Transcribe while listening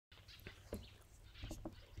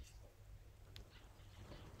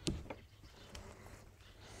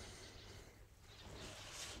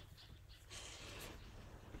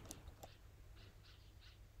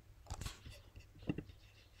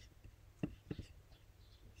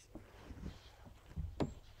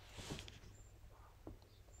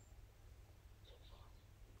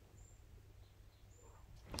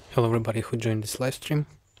Hello everybody who joined this live stream,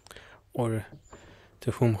 or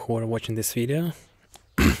to whom who are watching this video.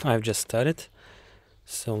 I've just started,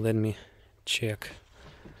 so let me check.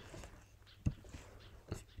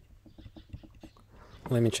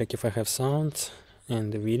 Let me check if I have sound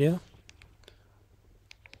in the video.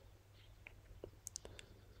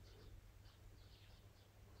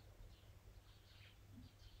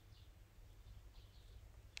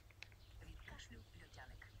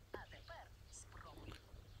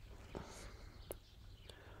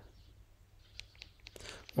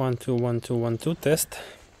 One two one two one two test.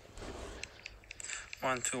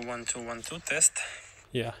 1 2 1 2 1 2 test.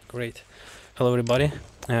 Yeah, great. Hello everybody.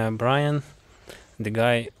 Brian, the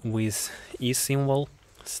guy with E symbol.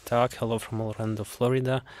 Stark, hello from Orlando,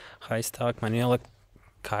 Florida. Hi Stark. Manuela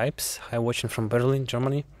Kipes, hi, watching from Berlin,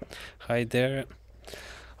 Germany. Hi there.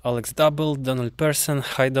 Alex Double, Donald Person,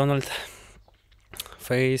 hi Donald.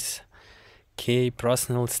 Face, K,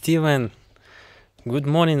 Personal, Steven. Good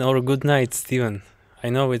morning or good night, Steven. I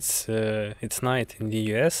know it's night in the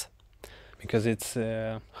US because it's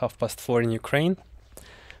 4:30 in Ukraine,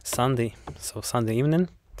 Sunday, so Sunday evening,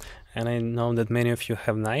 and I know that many of you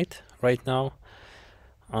have night right now.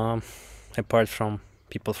 Apart from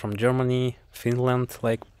people from Germany, Finland,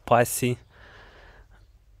 like Pasi,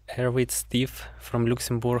 Erwit, Steve from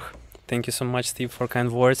Luxembourg. Thank you so much, Steve, for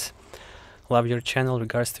kind words. Love your channel.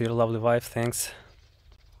 Regards to your lovely wife. Thanks.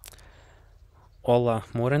 Ola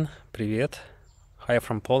Muren, привет. Hi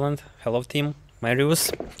from Poland. Hello team.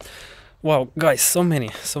 Marius. Wow, guys, so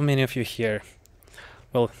many of you here.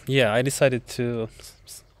 Well, yeah, I decided to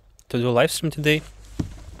do a live stream today.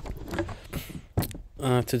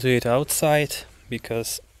 To do it outside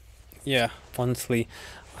because, yeah, honestly,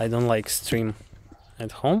 I don't like stream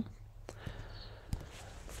at home.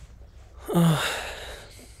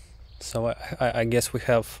 So I guess we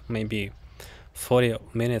have maybe 40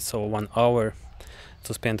 minutes or 1 hour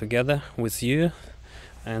to spend together with you,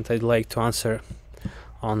 and I'd like to answer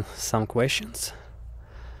on some questions.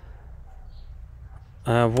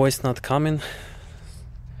 Voice not coming.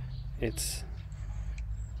 It's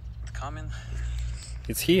coming.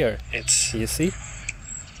 It's here. It's, you see?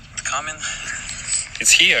 It's coming.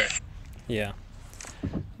 It's here. Yeah.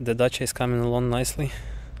 The Dacia is coming along nicely.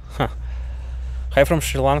 Huh. Hi from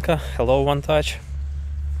Sri Lanka. Hello, One Touch.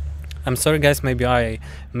 I'm sorry guys, maybe I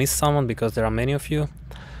missed someone because there are many of you.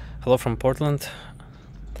 Hello from Portland.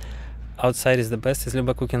 Outside is the best. Is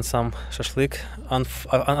Luba cooking some shashlik?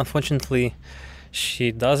 Unfortunately,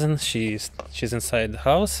 she doesn't. She's inside the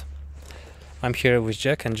house. I'm here with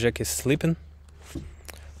Jack, and Jack is sleeping.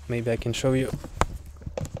 Maybe I can show you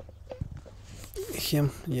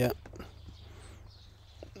him. Yeah.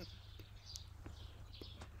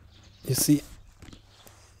 You see,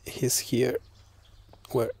 he's here.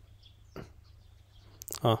 Where?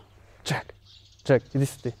 Oh, Jack,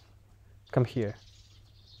 this is come here.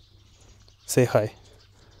 Say hi.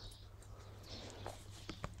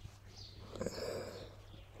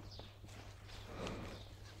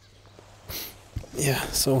 Yeah,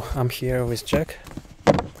 so I'm here with Jack.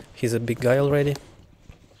 He's a big guy already.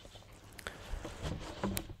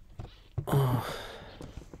 Oh.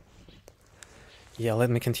 Yeah,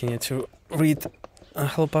 let me continue to read.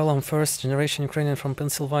 Hello, Pavlo, I'm first generation Ukrainian from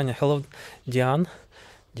Pennsylvania. Hello, Diane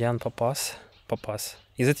Papas.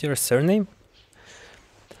 Is it your surname?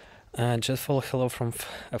 Jetfall, hello from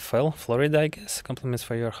FL, Florida, I guess. Compliments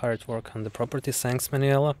for your hard work on the property. Thanks,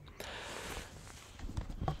 Manuela.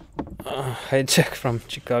 Hi, Jack from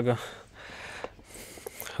Chicago.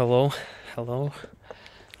 Hello.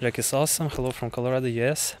 Jack is awesome. Hello from Colorado,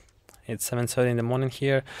 yes. It's 7:30 in the morning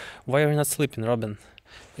here. Why are you not sleeping, Robin?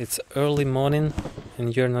 It's early morning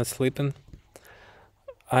and you're not sleeping.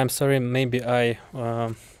 I'm sorry, maybe I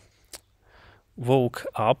woke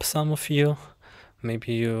up some of you.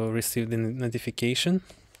 Maybe you received a notification,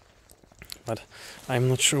 but I'm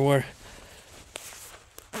not sure.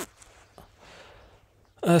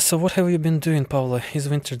 So what have you been doing, Pavlo? Is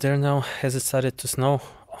winter there now? Has it started to snow?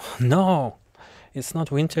 Oh, no, it's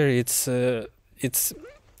not winter. It's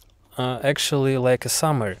actually like a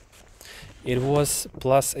summer. It was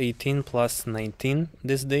 +18, +19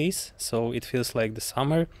 these days, so it feels like the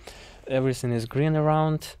summer. Everything is green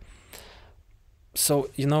around. So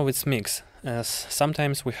you know, it's mixed.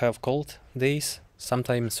 Sometimes we have cold days.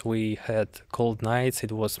 Sometimes we had cold nights.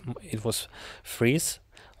 It was freeze,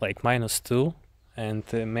 like -2, and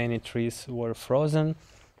many trees were frozen.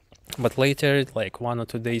 But later, like 1 or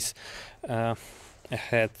 2 days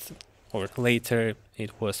ahead or later,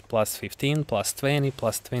 it was +15, +20,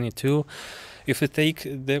 +22. If we take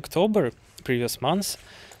the October previous months,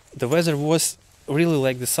 the weather was really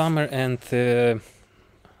like the summer, and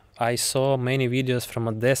I saw many videos from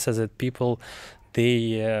Odessa that people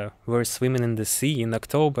they were swimming in the sea in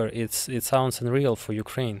October. It sounds unreal for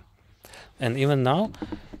Ukraine. And even now,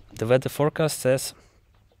 the weather forecast says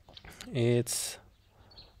it's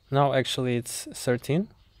now actually it's 13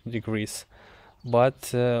 degrees,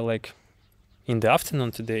 but like in the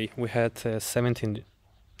afternoon today we had 17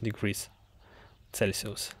 degrees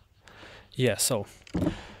Celsius. Yeah, so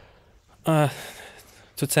 2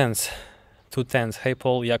 tenths. Hey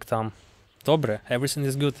Paul, jak tam? Dobre, everything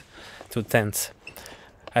is good. 2 tenths.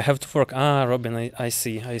 I have to work. Robin, I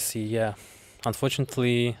see, yeah.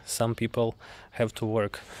 Unfortunately, some people have to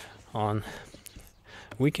work on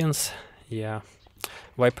weekends. Yeah.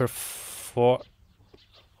 Viper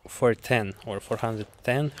 410 or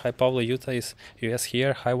 410. Hi Pavlo, Utah is US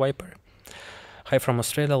here. Hi Viper. Hi from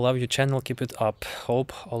Australia, love your channel, keep it up.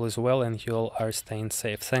 Hope all is well and you all are staying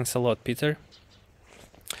safe. Thanks a lot, Peter.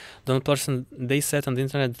 Donald Person, they said on the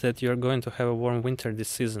internet that you're going to have a warm winter this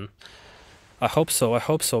season. I hope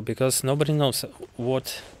so, because nobody knows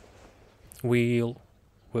what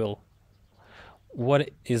what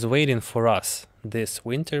is waiting for us this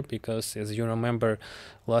winter, because as you remember,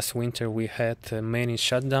 last winter we had many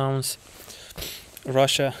shutdowns.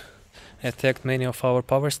 Russia attacked many of our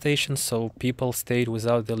power stations, so people stayed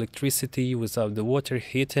without the electricity, without the water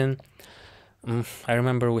heating. I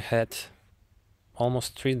remember we had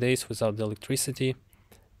almost 3 days without the electricity.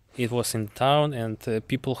 It was in town, and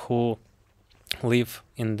people who live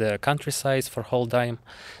in the countryside for whole time,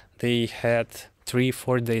 they had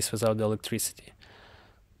 3-4 days without the electricity.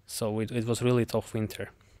 So it was really tough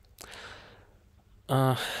winter.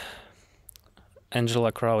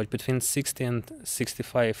 Angela Crouch, between 60 and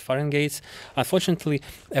 65 Fahrenheit. Unfortunately,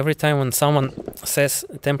 every time when someone says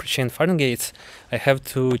temperature in Fahrenheit, I have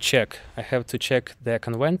to check. I have to check the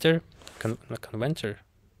converter,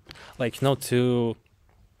 like to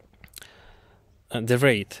the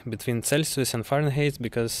rate between Celsius and Fahrenheit,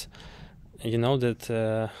 because you know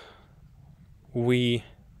that we.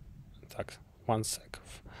 Так, 1 sec.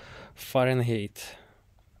 Fahrenheit.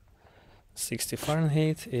 60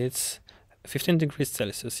 Fahrenheit. It's 15 degrees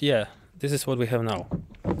Celsius. Yeah, this is what we have now.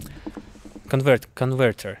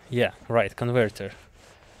 Converter. Yeah, right, converter.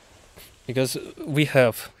 Because we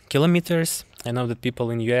have kilometers. I know that people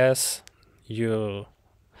in US, you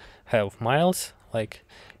have miles, like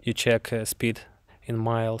you check speed in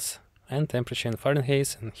miles and temperature in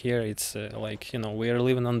Fahrenheit, and here it's like, we are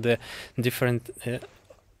living on the different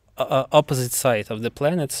opposite side of the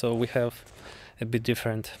planet, so we have a bit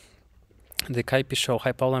different. The Kaipi show.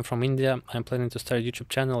 Hi Paul, I'm from India. I'm planning to start a YouTube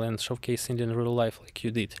channel and showcase India in real life like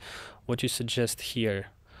you did. What you suggest here?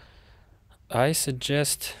 I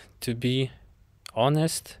suggest to be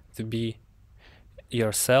honest, to be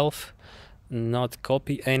yourself, not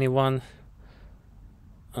copy anyone.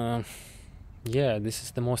 Yeah, this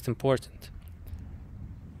is the most important.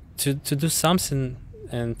 To do something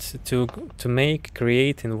and to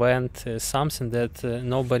create, invent something that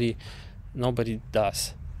nobody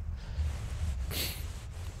does.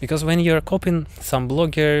 Because when you're copying some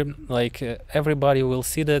blogger, like everybody will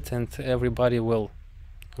see that and everybody will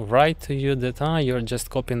write to you that you're just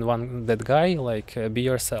copying that guy. Like be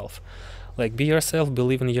yourself. Like be yourself,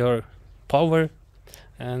 believe in your power,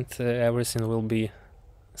 and everything will be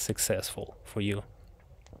successful for you.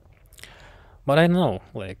 But I know,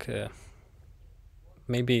 like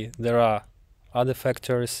maybe there are other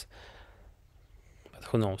factors, but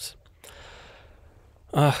who knows.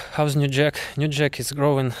 How's New Jack? New Jack is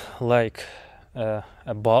growing like a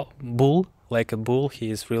bull, like a bull.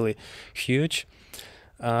 He is really huge.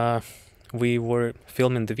 We were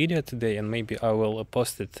filming the video today, and maybe I will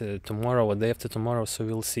post it tomorrow or day after tomorrow, so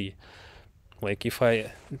we'll see. Like if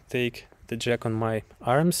I take the Jack on my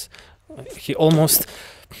arms, he almost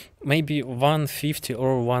maybe 150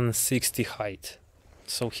 or 160 height.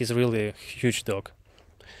 So he's really a huge dog,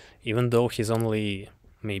 even though he's only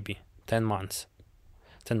maybe 10 months.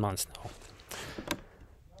 10 months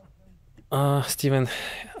now. Steven,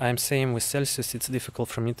 I'm saying with Celsius it's difficult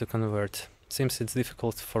for me to convert. Seems it's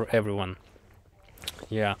difficult for everyone.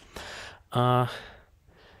 Yeah.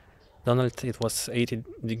 Donald, it was 80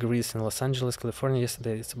 degrees in Los Angeles, California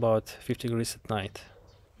yesterday. It's about 50 degrees at night.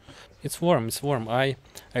 It's warm, it's warm. I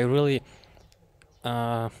really,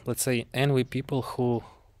 let's say, envy people who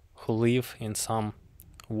live in some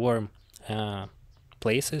warm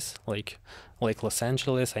places, like Los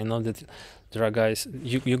Angeles. I know that there are guys,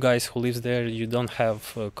 you guys who live there, you don't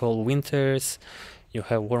have cold winters, you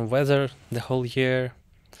have warm weather the whole year.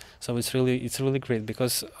 So it's really great,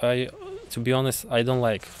 because to be honest, I don't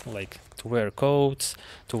like to wear coats,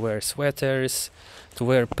 to wear sweaters, to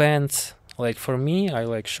wear pants. Like for me, I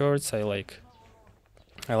like shorts. I like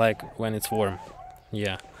when it's warm.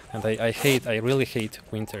 Yeah, and I really hate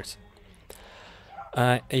winters.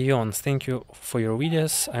 Ion, thank you for your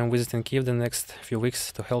videos. I'm visiting Kiev the next few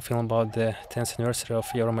weeks to help film about the 10th anniversary of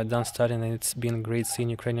Euromaidan starting, and it's been great seeing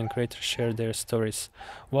Ukrainian creators share their stories.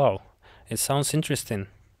 Wow, it sounds interesting.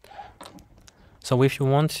 So if you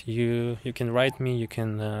want, you can write me, you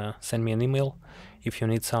can send me an email if you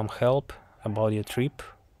need some help about your trip.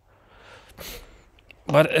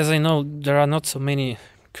 But as I know, there are not so many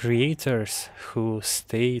creators who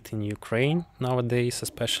stayed in Ukraine nowadays,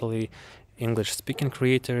 especially English-speaking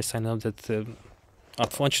creators. I know that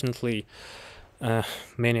unfortunately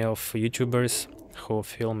many of YouTubers who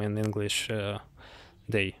film in English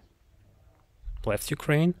they left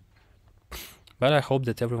Ukraine, but I hope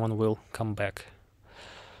that everyone will come back.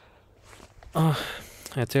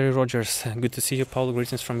 Terry Rogers, good to see you. Pavlo,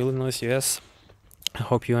 greetings from Illinois, US. I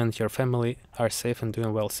hope you and your family are safe and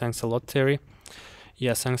doing well. Thanks a lot, Terry.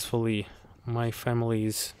 Yeah, thankfully my family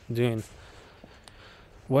is doing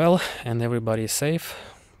well and everybody is safe,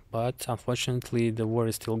 but unfortunately the war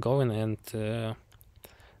is still going and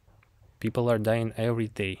people are dying every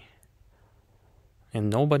day, and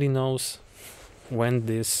nobody knows when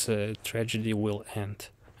this tragedy will end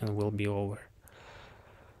and will be over.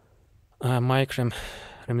 Mike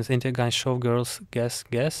Remisente guys show girls guess.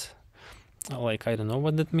 Like, I don't know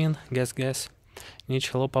what that means. Guess. Niche,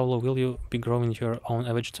 hello Pavlo, will you be growing your own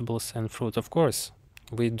vegetables and fruit? Of course,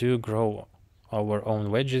 we do grow our own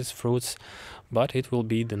veggies, fruits, but it will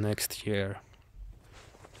be the next year.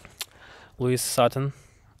 Luis Sutton,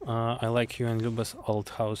 I like you and Luba's old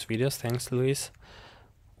house videos. Thanks, Luis.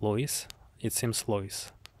 Lois? It seems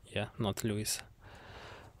Lois. Yeah, not Luis.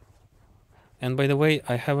 And by the way,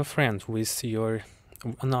 I have a friend with your...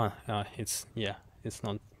 No, it's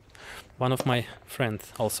not. One of my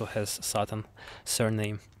friends also has Sutton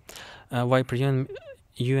surname. Viper,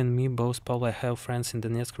 you and me both, Pavlo. I have friends in the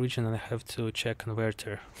Donetsk region and I have to check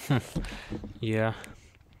converter. Yeah.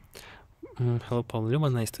 Hello, Pavlo.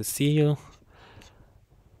 Nice to see you.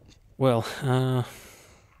 Well,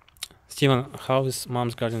 Steven, how is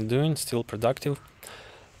mom's garden doing? Still productive?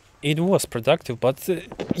 It was productive, but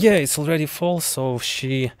yeah, it's already fall, so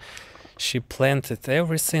she planted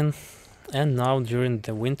everything, and now during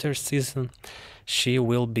the winter season she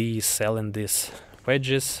will be selling these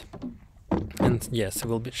veggies, and yes,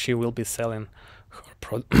 she will be selling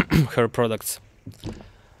her products.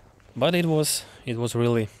 But it was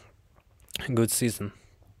really a good season.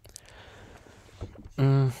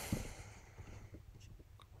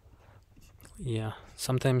 Yeah,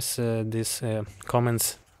 sometimes these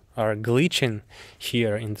comments are glitching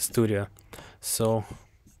here in the studio, so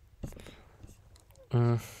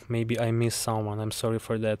maybe I missed someone. I'm sorry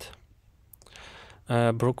for that.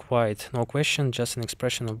 Brooke White, no question, just an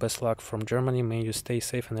expression of best luck from Germany. May you stay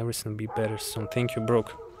safe and everything be better soon. Thank you,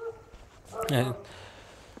 Brooke.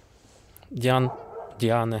 Diane,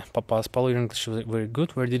 Papa, Pavlo, your English is very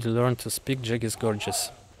good. Where did you learn to speak? Jack is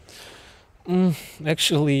gorgeous.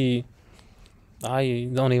 Actually, I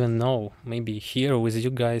don't even know. Maybe here with you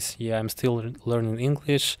guys. Yeah, I'm still learning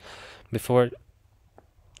English. Before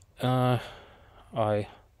I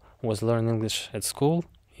was learning English at school,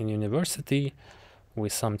 in university,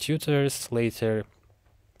 with some tutors. Later,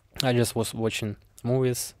 I just was watching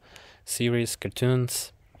movies, series,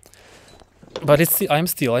 cartoons. But I'm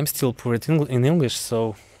still poor in English.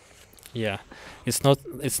 So yeah, it's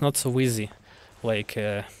not so easy, like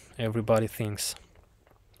everybody thinks.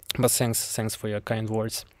 But thanks for your kind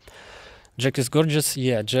words. Jack is gorgeous.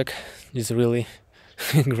 Yeah, Jack is really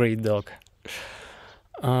a great dog.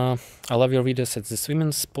 I love your videos at the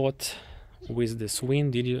swimming spot with the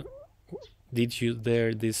swing. Did you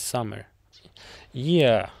there this summer?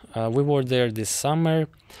 Yeah, we were there this summer,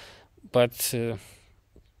 but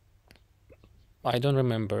I don't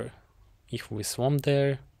remember if we swam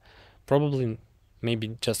there. Probably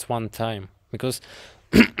maybe just one time, because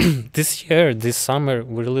this summer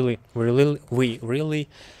we really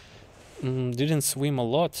didn't swim a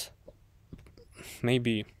lot.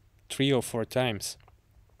 Maybe 3 or 4 times.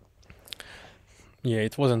 Yeah,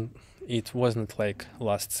 it wasn't like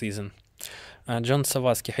last season. John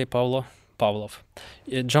Savaski, hey Pavlov.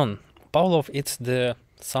 John Pavlov, it's the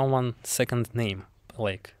someone second name,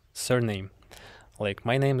 like surname. Like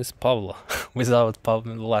my name is Pavlo without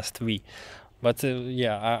last V. But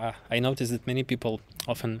yeah, I noticed that many people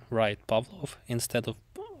often write Pavlov instead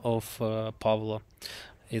of Pavlo.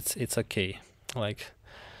 It's okay. Like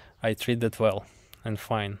I treat that well and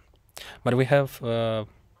fine. But we have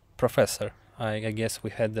professor. I guess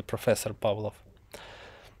we had the Professor Pavlov.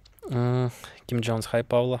 Kim Jones, hi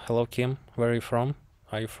Pavlo. Hello Kim, where are you from?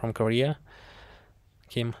 Are you from Korea?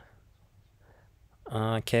 Kim.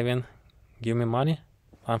 Kevin, give me money.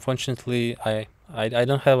 Unfortunately, I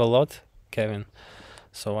don't have a lot, Kevin,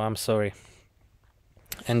 so I'm sorry.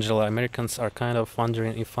 Angela, Americans are kind of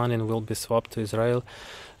wondering if funding will be swapped to Israel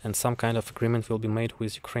and some kind of agreement will be made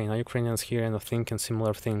with Ukraine. Are Ukrainians here and thinking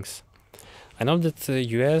similar things? I know that the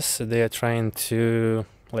US, they are trying to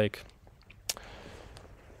like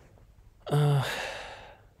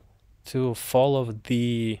to follow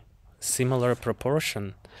the similar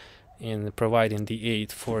proportion in providing the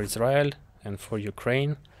aid for Israel and for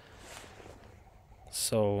Ukraine.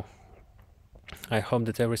 So I hope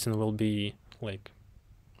that everything will be like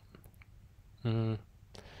you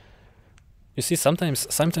see, sometimes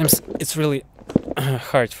it's really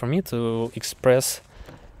hard for me to express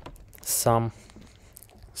some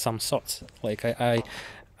thoughts. Like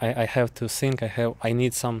I have to think. I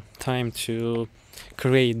need some time to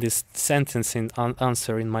create this sentence in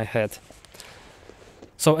answer in my head.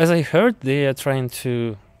 So as I heard, they are trying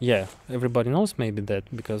to. Yeah, everybody knows maybe that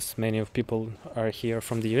because many of people are here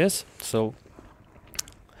from the US. So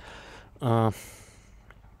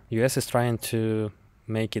US is trying to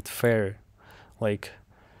make it fair, like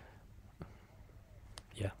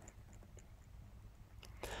yeah.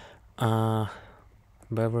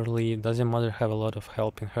 Beverly, does your mother have a lot of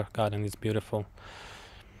help in her garden? It's beautiful.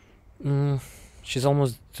 She's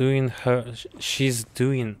almost doing her. She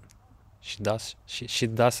does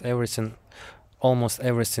everything, almost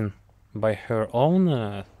everything, by her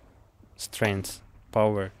own strength,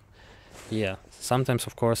 power. Yeah. Sometimes,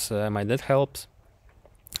 of course, my dad helps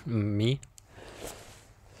me,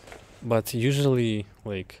 but usually,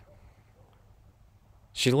 like,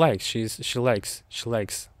 she likes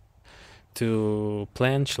to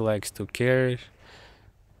plan. She likes to care.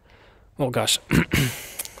 Oh gosh.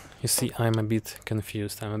 You see, I'm a bit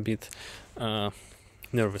confused. I'm a bit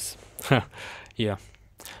nervous. Yeah.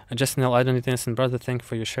 Justin L. I don't need anything, brother. Thank you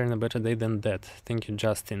for you sharing a better day than that. Thank you,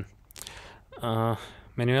 Justin.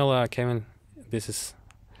 Manuela, Kevin, this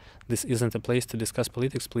isn't a place to discuss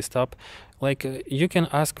politics. Please stop. Like, you can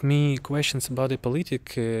ask me questions about the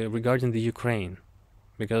politic regarding the Ukraine,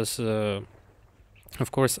 because,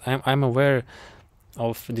 of course, I'm aware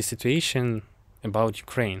of the situation about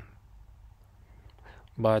Ukraine.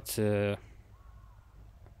 But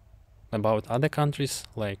about other countries,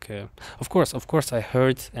 like of course, I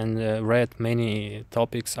heard and read many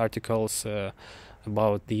topics, articles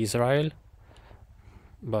about the Israel,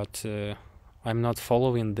 but I'm not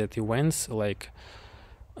following that events like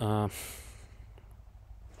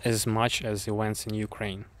as much as events in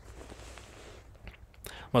Ukraine.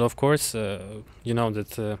 But of course, you know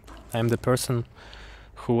that I'm the person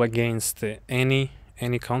who against any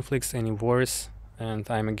conflicts, any wars, and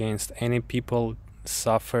I'm against any people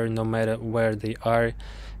suffer no matter where they are.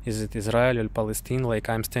 Is it Israel or Palestine? Like,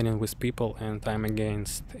 I'm standing with people and I'm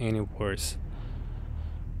against any wars.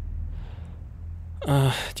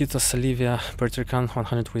 Tita Salivia, Puerto Rican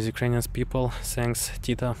 100 with Ukrainian people. Thanks,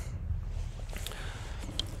 Tita.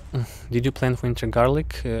 Did you plant winter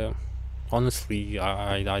garlic? Honestly,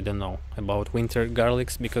 I don't know about winter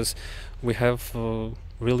garlics because we have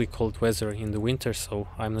really cold weather in the winter, so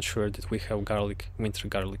I'm not sure that we have winter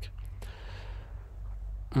garlic.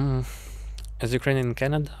 As Ukrainian in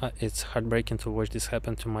Canada, it's heartbreaking to watch this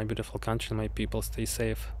happen to my beautiful country. My people, stay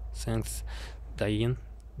safe. Thanks, Diane.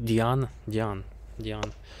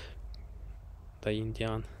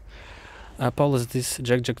 Paulus, this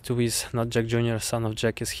Jack 2 is not Jack Jr., son of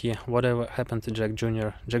Jack is here. Whatever happened to Jack Jr.?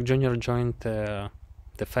 Jack Jr. joined the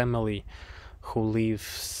family who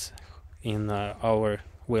lives in our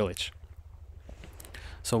village.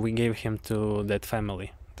 So we gave him to that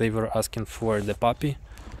family. They were asking for the puppy.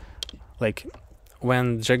 Like,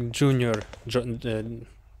 when Jack Jr.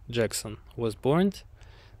 Jackson was born,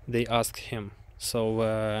 they asked him.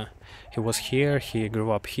 So he was here, he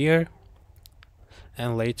grew up here,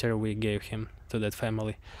 and later we gave him to that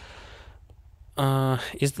family.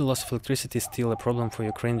 Is the loss of electricity still a problem for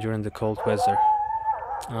Ukraine during the cold weather?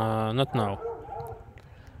 Not now.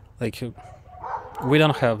 Like, we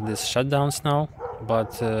don't have these shutdowns now,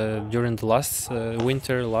 but during the last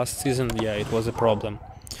winter, last season, yeah, it was a problem.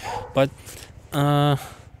 But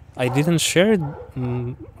I didn't share it,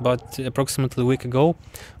 but approximately a week ago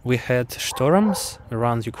we had storms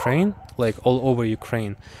around Ukraine, like all over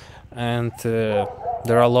Ukraine, and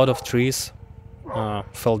there are a lot of trees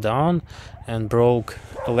fell down and broke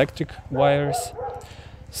electric wires.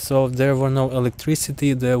 So there were no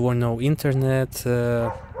electricity, there were no internet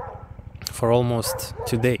for almost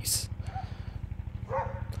 2 days.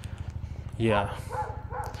 Yeah.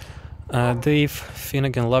 Dave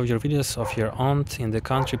Finnegan, love your videos of your aunt in the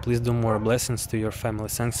country. Please do more. Blessings to your family.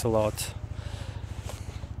 Thanks a lot.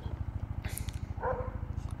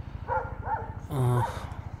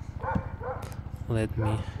 Let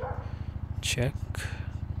me check,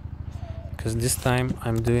 because this time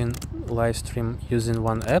I'm doing live stream using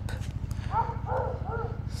one app,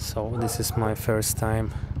 so this is my first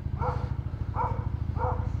time.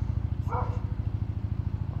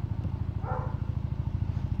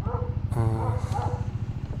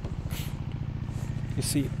 You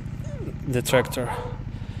see the tractor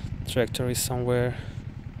is somewhere.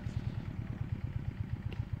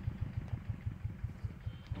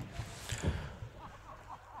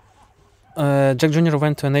 Jack Jr.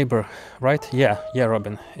 went to a neighbor, right? Yeah,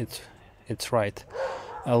 Robin, it's right.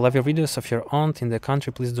 I love your videos of your aunt in the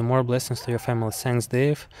country. Please do more. Blessings to your family. Thanks,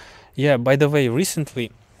 Dave. Yeah, by the way,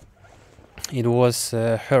 recently it was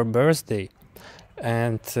her birthday,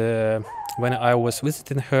 and when I was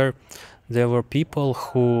visiting her, there were people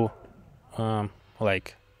who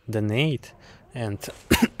like donate and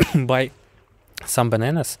buy some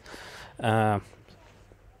bananas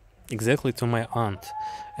exactly to my aunt.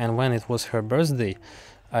 And when it was her birthday,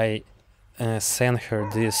 I sent her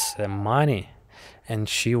this money, and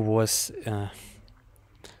she was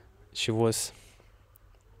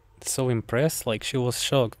so impressed, like she was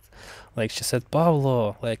shocked. Like she said,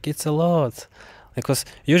 Pavlo, like it's a lot. Because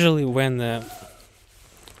usually when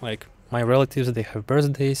like my relatives, they have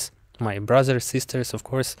birthdays, my brothers, sisters, of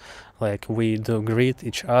course, like we do greet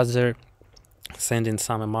each other, sending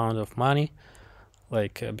some amount of money,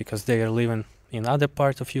 like because they are living in other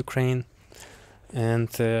part of Ukraine. And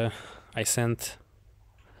I sent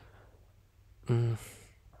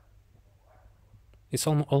it's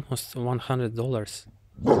almost $100.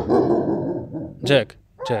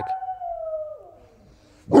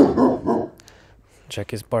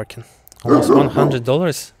 Jack is barking. Almost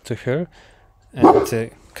 $100 to her,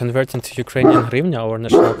 and converting to Ukrainian hryvnia, our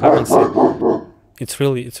national currency, it's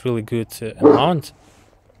really good amount.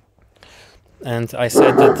 And I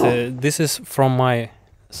said that this is from my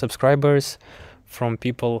subscribers, from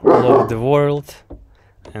people all over the world,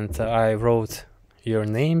 and I wrote your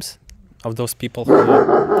names of those people who...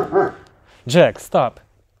 Jack, stop!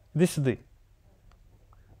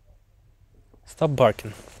 Stop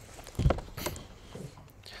barking.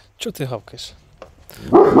 Чё ты гавкаешь?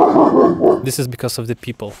 This is because of the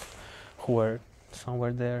people who were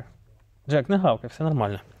somewhere there. Jack, не гавкай, все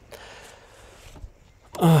нормально.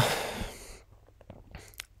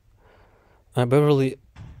 Beverly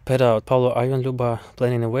pet out. Pavlo, are you and Luba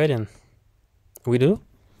planning a wedding? We do,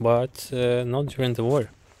 but not during the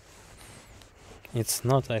war. It's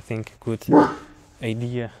not, I think, a good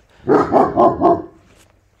idea.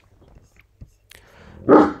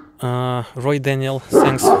 Roy Daniel,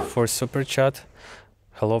 thanks for super chat.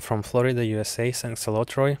 Hello from Florida, USA. Thanks a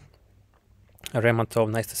lot, Roy. Rematov,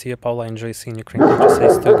 nice to see you. Paula, enjoy seeing Ukraine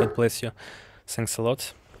countryside too. God bless you. Thanks a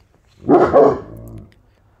lot.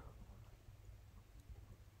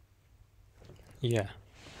 Yeah,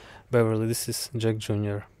 Beverly, this is Jack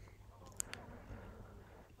Jr.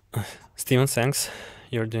 Steven, thanks.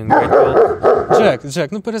 You're doing great well.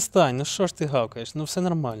 Джек, ну перестань, ну що ж ти гавкаєш? Ну все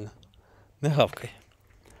нормально. Не гавкай.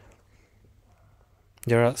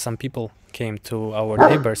 There are some people came to our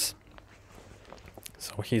neighbors,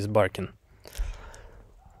 so he's barking.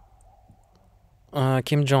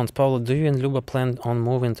 Kim Jones, Paulo, do you and Luba plan on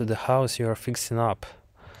moving to the house you are fixing up?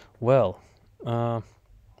 Well,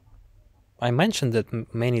 I mentioned that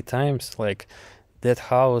many times, like that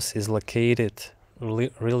house is located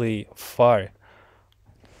really far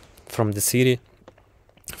from the city,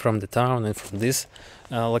 from the town, and from this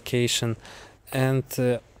location, and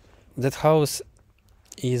that house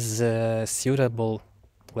is suitable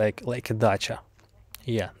like a dacha.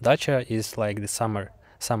 Yeah, dacha is like the summer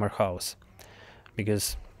house,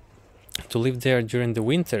 because to live there during the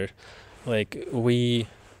winter, like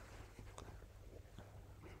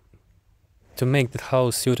to make the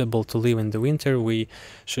house suitable to live in the winter, we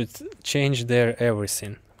should change there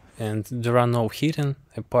everything, and there are no heating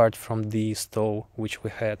apart from the stove which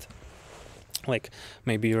we had. Like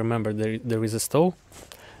maybe you remember, there is a stove,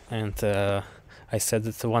 and I said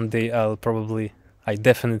that one day I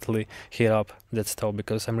definitely heat up that stove,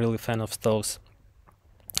 because I'm really a fan of stoves.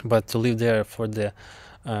 But to live there for the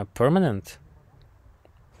permanent,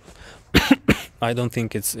 I don't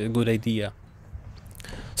think it's a good idea.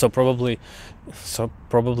 So probably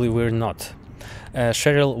we're not.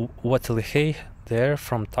 Cheryl Watlihey there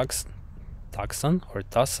from Tucson,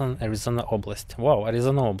 Arizona Oblast. Wow,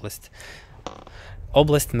 Arizona Oblast.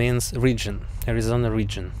 Oblast means region, Arizona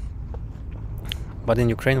region. but in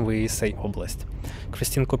Ukraine we say oblast.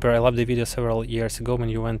 Christine Cooper, I loved the video several years ago when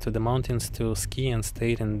you went to the mountains to ski and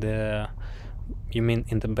stayed in the, you mean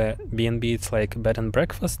in the B&B, it's like bed and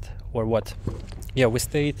breakfast or what? Yeah, we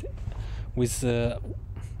stayed with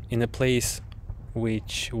in a place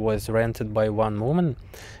which was rented by one woman,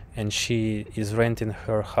 and she is renting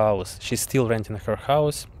her house. She's still renting her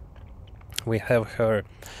house. We have her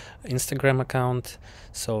Instagram account,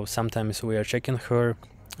 so sometimes we are checking her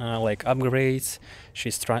like upgrades.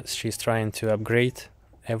 She's trying to upgrade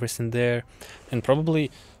everything there, and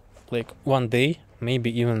probably like one day, maybe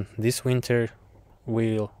even this winter,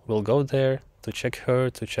 we'll go there to check her,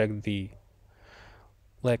 to check the,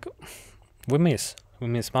 like, we miss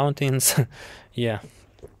mountains. Yeah.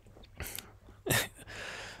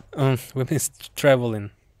 We miss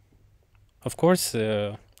traveling. Of course,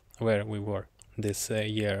 where we were this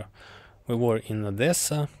year, we were in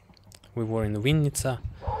Odessa, we were in Vinnytsia.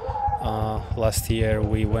 Last year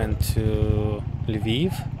we went to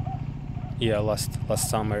Lviv. Yeah, last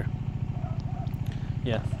summer.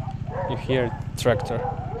 Yeah, you hear tractor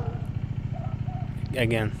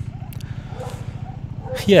again.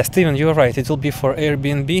 Yeah, Steven, you're right. It will be for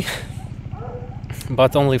Airbnb,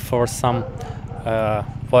 but only for some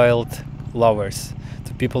wild lovers,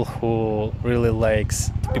 to people who really like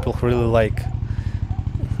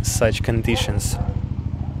such conditions.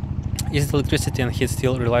 Is electricity and heat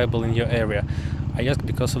still reliable in your area? I ask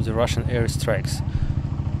because of the Russian airstrikes.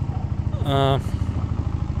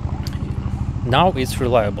 Now it's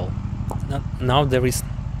reliable. Now there is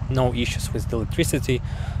no issues with the electricity,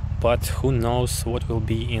 but who knows what will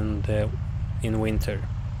be in winter.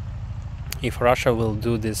 If Russia will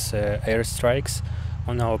do these airstrikes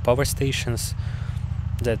on our power stations,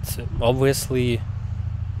 that obviously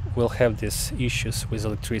will have these issues with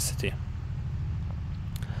electricity.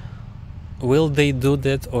 Will they do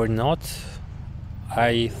that or not?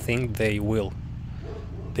 I think they will.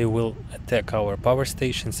 They will attack our power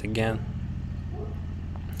stations again.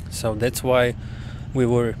 So that's why we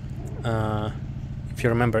were, if you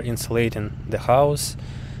remember, insulating the house.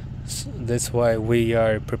 That's why we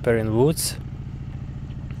are preparing woods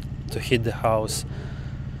to heat the house.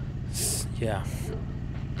 Yeah.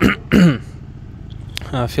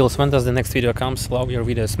 Phils, when does the next video comes? Love your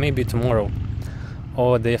videos. Maybe tomorrow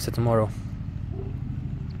or day after tomorrow.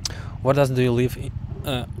 What do you live in?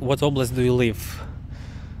 What oblast do you live?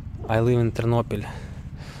 I live in Ternopil.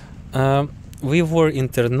 We were in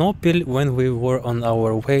Ternopil when we were on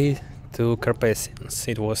our way to Carpathians.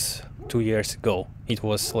 It was 2 years ago. It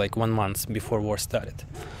was like 1 month before war started.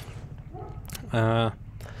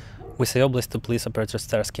 We say oblast to please operator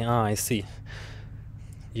Starsky. I see.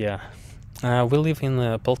 Yeah. We live in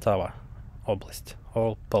Poltava Oblast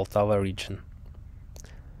or Poltava region.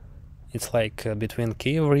 It's like between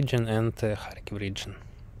Kiev region and Kharkiv region.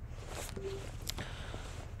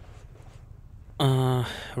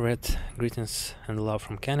 Red, greetings and love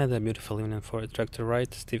from Canada. Beautiful evening for a tractor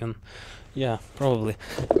ride, Steven. Yeah, probably.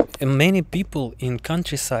 And many people in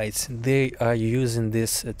countrysides, they are using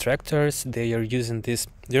these tractors. They are using this.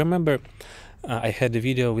 Do you remember? I had a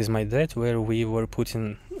video with my dad where we were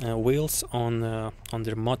putting wheels on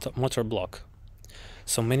their motor block.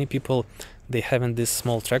 So many people, they having these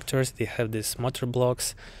small tractors. They have these motor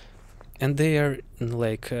blocks, and they are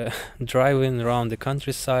like driving around the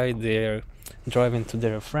countryside. They are driving to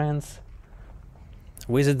their friends,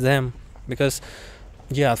 visit them, because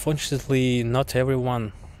yeah, unfortunately not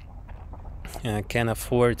everyone can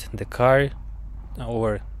afford the car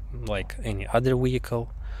or like any other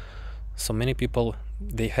vehicle. So many people,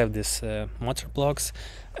 they have this motor blocks,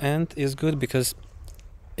 and it's good because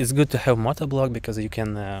it's good to have motor block because you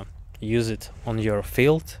can use it on your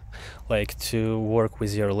field, like to work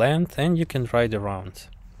with your land, and you can ride around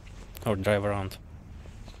or drive around.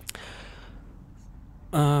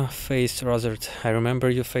 Face Rosert, I remember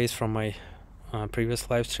your face from my previous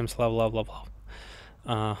live streams. Love, love, love,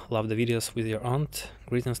 love. Love the videos with your aunt.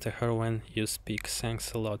 Greetings to her when you speak.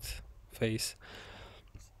 Thanks a lot, Face.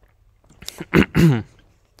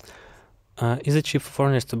 Is it cheap for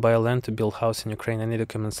foreigners to buy land to build house in Ukraine? Any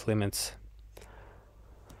documents limits?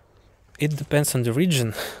 It depends on the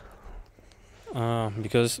region,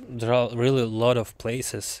 because there are really a lot of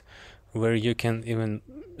places where you can even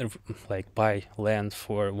like buy land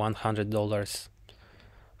for $100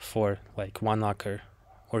 for like 1 acre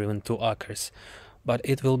or even 2 acres, but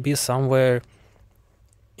it will be somewhere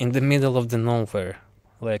in the middle of the nowhere,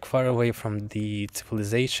 like far away from the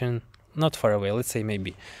civilization. Not far away, let's say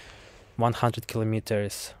maybe 100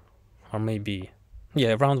 kilometers, or maybe,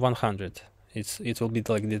 yeah, around 100. It will be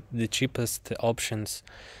like the cheapest options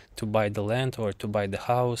to buy the land or to buy the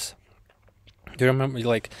house. Do you remember,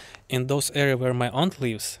 like, in those area where my aunt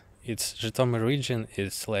lives, it's Zhytomyr region,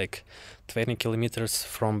 it's like 20 kilometers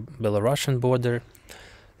from Belarusian border.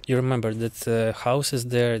 You remember that houses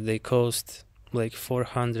there, they cost like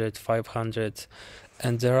 400, 500,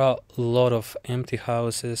 and there are a lot of empty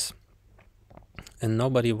houses, and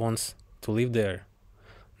nobody wants to live there.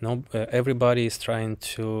 No, everybody is trying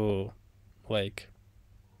to like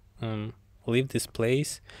leave this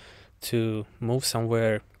place to move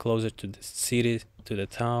somewhere closer to the city, to the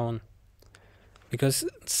town, because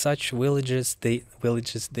such villages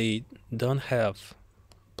they don't have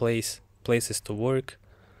places to work,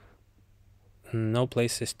 no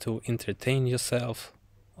places to entertain yourself,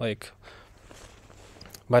 like.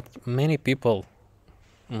 But many people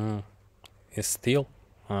is still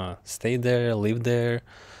stay there, live there,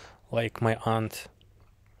 like my aunt,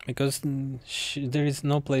 because there is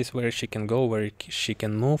no place where she can go, where she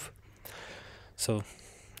can move. So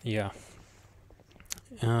yeah.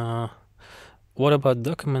 What about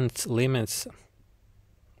document limits?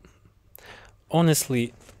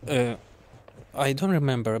 Honestly, I don't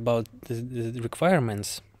remember about the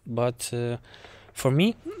requirements, but for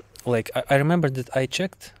me, like I remember that I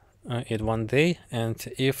checked it one day, and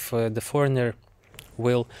if the foreigner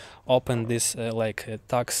will open this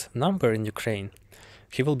tax number in Ukraine,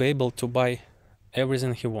 he will be able to buy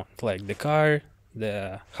everything he wants, like the car,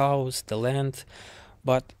 the house, the land.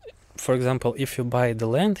 But for example, if you buy the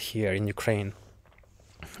land here in Ukraine,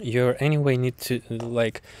 you anyway need to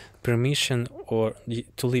like permission or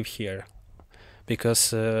to live here,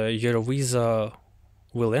 because your visa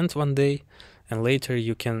will end one day, and later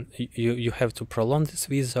you have to prolong this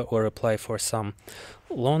visa or apply for some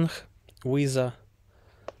long visa.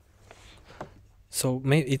 So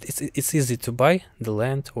maybe it's easy to buy the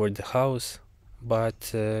land or the house,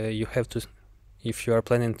 but you have to, if you are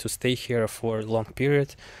planning to stay here for a long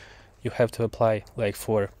period, you have to apply like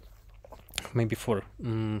for maybe for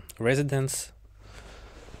residence,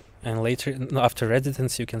 and later after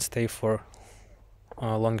residence you can stay for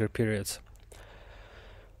longer periods.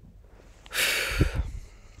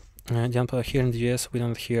 Here in the US we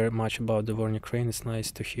don't hear much about the war in Ukraine. It's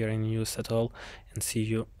nice to hear any news at all and see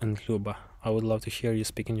you in Luba. I would love to hear you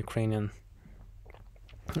speak in Ukrainian.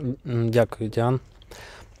 Дякую, Діан.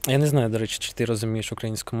 Я не знаю, до речі, чи ти розумієш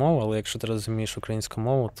українську мову, але якщо ти розумієш українську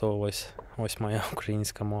мову, то ось моя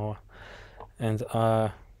українська мова. And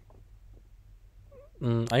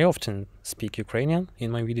I often speak Ukrainian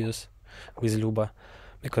in my videos with Luba,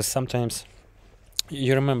 because sometimes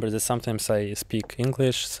you remember that sometimes I speak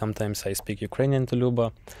English, sometimes I speak Ukrainian to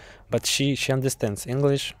Luba, but she understands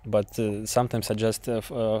English, but sometimes I just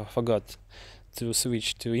forgot to switch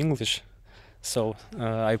to English, so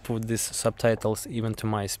I put these subtitles even to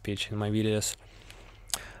my speech in my videos.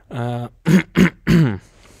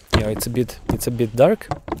 Yeah, it's a bit dark,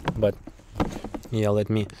 but yeah, let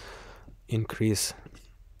me increase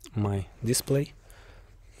my display.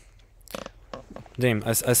 Damn,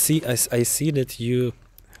 I see that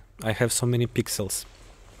I have so many pixels,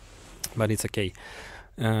 but it's okay.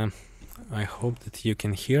 I hope that you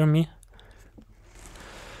can hear me.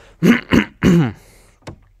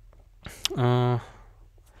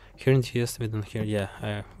 Here in the US we don't hear. Yeah,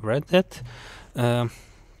 I read that.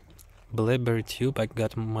 Blackberry Tube, I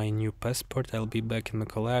got my new passport. I'll be back in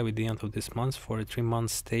Mykolaiv at the end of this month for a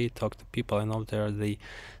 3-month stay, talk to people I know there. They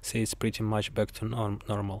say it's pretty much back to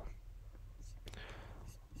normal.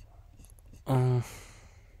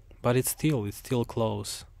 But it's still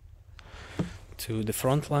close to the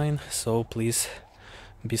front line, so please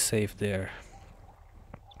be safe there.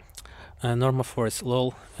 Norma Forest,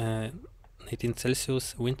 lol, 18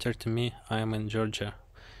 Celsius, winter to me, I am in Georgia,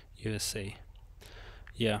 USA.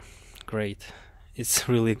 Yeah, great. It's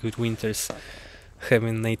really good winters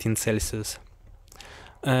having 18 Celsius.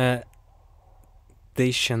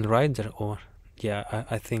 Dacian Rider, or yeah,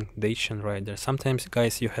 I think Dacian Rider. Sometimes,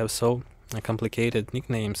 guys, you have so complicated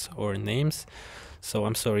nicknames or names, so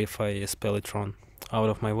I'm sorry if I spell it wrong. Out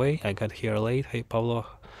of my way, I got here late. Hey Pavlo,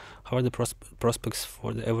 how are the prospects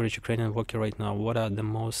for the average Ukrainian worker right now? What are the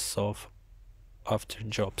most sought after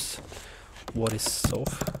jobs? What is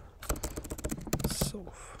sought?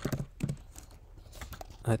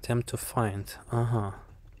 Attempt to find.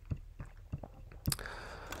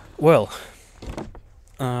 Well,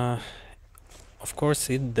 of course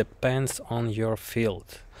it depends on your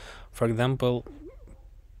field. For example,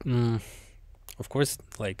 of course,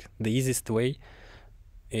 like the easiest way,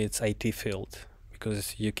 it's IT field,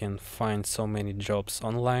 because you can find so many jobs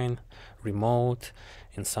online, remote,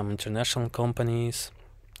 in some international companies.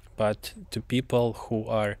 But to people who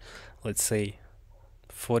are, let's say,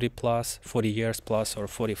 40 years plus, or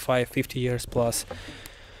 45, 50 years plus,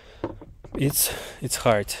 it's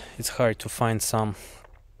hard. It's hard to find some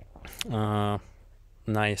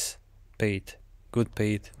nice paid, good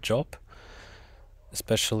paid job,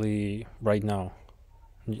 especially right now,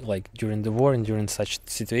 like during the war and during such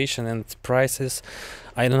situation. And prices,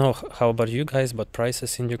 I don't know how about you guys, but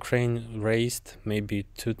prices in Ukraine raised maybe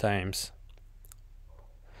 2 times,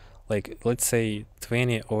 like let's say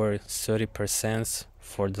 20 or 30%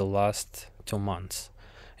 for the last 2 months.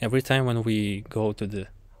 Every time when we go to the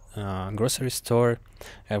grocery store,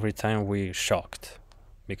 every time we shocked,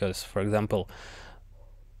 because for example,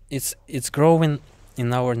 it's growing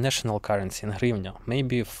in our national currency, in hryvnia.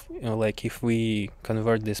 Maybe if like if we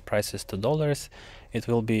convert these prices to dollars, it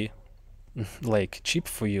will be like cheap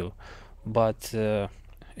for you, but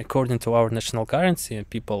according to our national currency,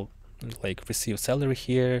 people like receive salary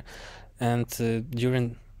here, and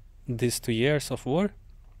during these 2 years of war,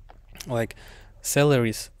 like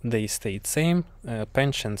salaries they stayed same,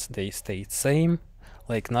 pensions they stayed same,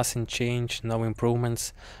 like nothing changed, no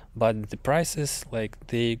improvements, but the prices, like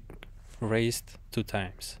they raised 2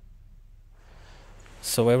 times.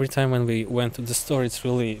 So every time when we went to the store, it's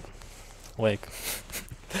really like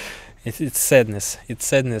it's sadness. It's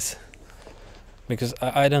sadness, because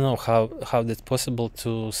I don't know how that's possible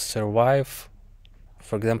to survive.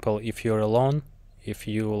 For example, if you're alone, if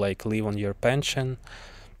you like live on your pension,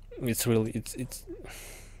 it's really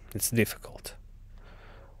it's difficult.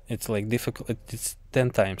 It's like difficult. It's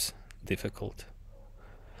 10 times difficult.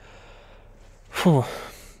 Фу.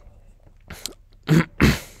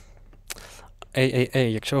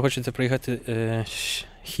 Якщо ви хочете приїхати,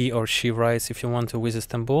 he or she writes, if you want to visit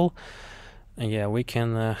Istanbul, yeah, we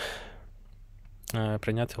can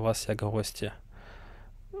прийняти вас як гості.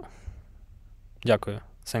 Дякую.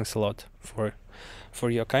 Thanks a lot for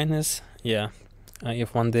your kindness. Yeah.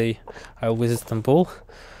 If one day I'll visit Istanbul,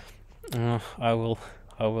 I will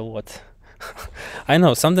what? I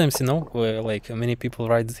know sometimes, like many people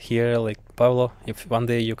write here, like, Pavlo, if one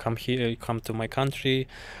day you come here, you come to my country,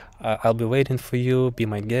 I'll be waiting for you, be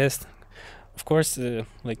my guest. Of course,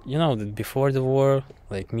 like, that before the war,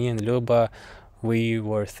 like me and Luba, we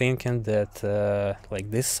were thinking that like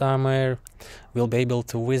this summer we'll be able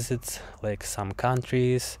to visit like some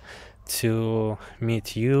countries, to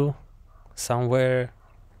meet you somewhere,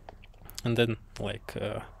 and then like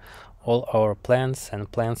all our plans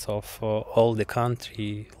and plans of all the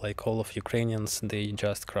country, like all of Ukrainians, they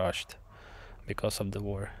just crushed because of the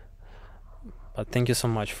war. But thank you so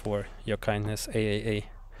much for your kindness, AAA.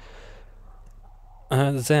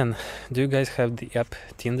 Then, do you guys have the app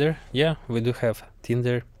Tinder? Yeah, we do have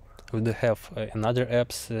Tinder. We do have another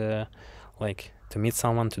apps like to meet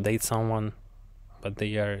someone, to date someone, but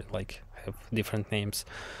they are like have different names.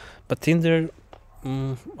 But Tinder,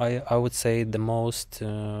 I would say the most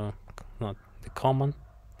not the common,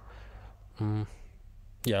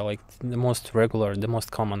 yeah, like the most regular, the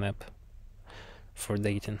most common app for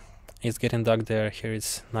dating. It's getting dark there. Here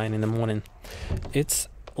it's 9 in the morning. It's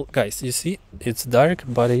guys, you see, it's dark,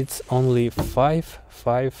 but it's only 5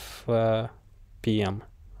 p.m.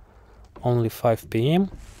 Only 5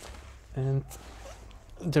 p.m. and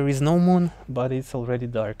there is no moon, but it's already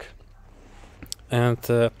dark. And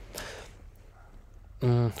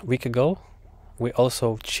week ago, we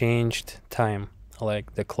also changed time,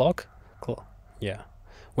 like the clock. Yeah,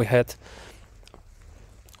 we had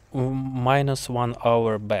 -1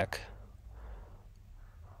 hour back,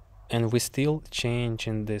 and we still change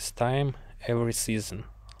in this time every season.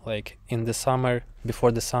 Like in the summer,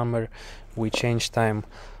 before the summer, we change time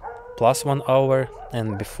 +1 hour,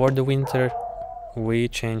 and before the winter, we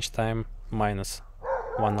change time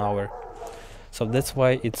 -1 hour. So that's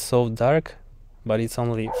why it's so dark, but it's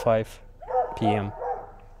only 5 p.m.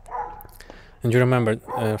 And you remember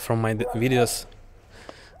from my videos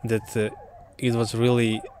that it was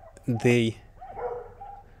really day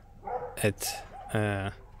at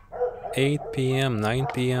 8 p.m., 9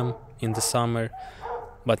 p.m. in the summer,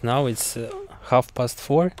 but now it's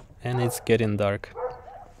 4:30 and it's getting dark.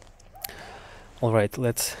 All right,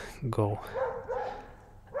 let's go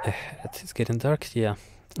ahead. It's getting dark, yeah.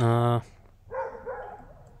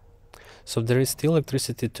 So there is still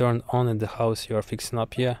electricity turned on in the house you are fixing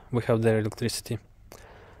up. Yeah, we have their electricity.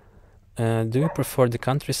 Do you prefer the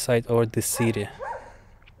countryside or the city?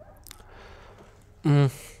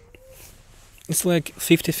 It's like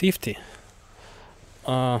 50-50.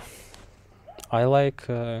 I like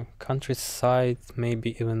countryside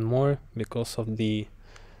maybe even more because of the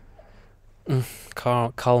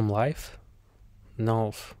calm life.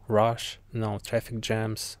 No rush, no traffic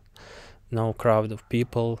jams, no crowd of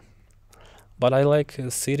people. But I like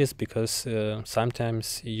cities because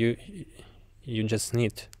sometimes you just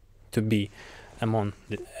need to be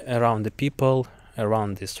around the people,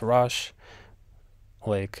 around this rush,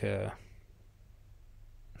 like to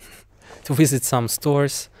visit some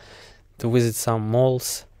stores, to visit some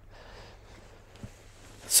malls.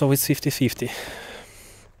 So it's 50-50.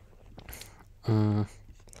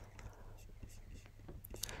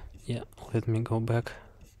 Yeah, let me go back.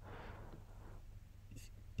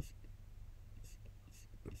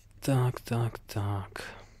 Так.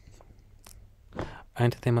 I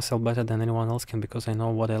entertain myself better than anyone else can because I know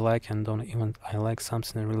what I like and don't even I like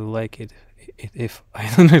something I really like it if I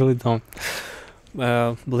really don't.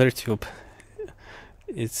 BlairTube,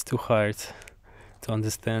 it's too hard to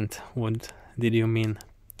understand what did you mean.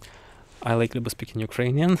 I like Luba speaking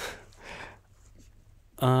Ukrainian.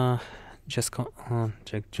 Jack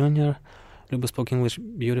Jr. Luba spoke English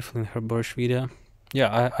beautifully in her Borscht video.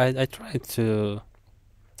 Yeah, I tried to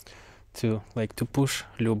push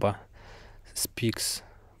Luba speaks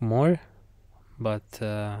more, but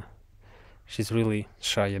she's really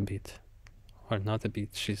shy a bit, or not a bit.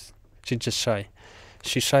 She's just shy.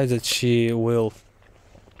 She's shy that she will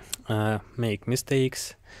make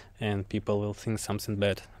mistakes, and people will think something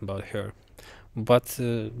bad about her. But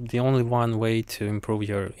the only one way to improve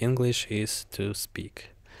your English is to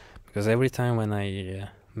speak, because every time when I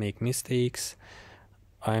make mistakes,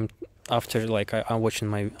 I watched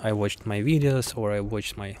my videos or I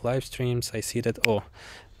watched my live streams, I see that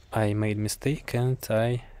I made mistake and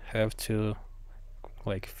I have to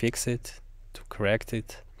fix it, to correct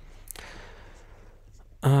it.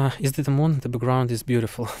 Is it the moon? The background is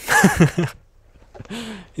beautiful.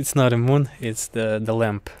 It's not a moon, it's the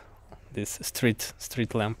lamp, this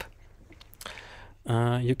street lamp.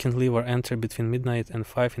 You can leave or enter between midnight and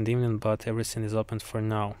 5 in the evening, but everything is open for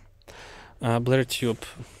now. BlairTube,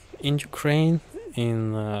 in Ukraine,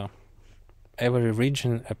 in every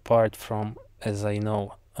region apart from, as I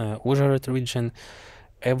know, Uzhhorod region,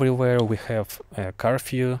 everywhere we have a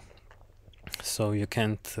curfew, so you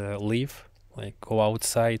can't leave, go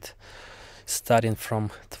outside, starting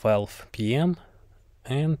from 12 p.m.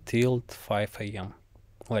 until 5 a.m.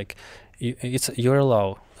 You're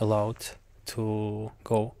allowed to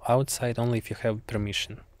go outside only if you have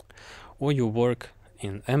permission, or you work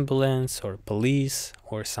in ambulance or police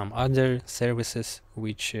or some other services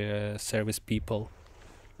which service people,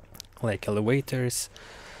 like elevators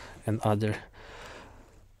and other.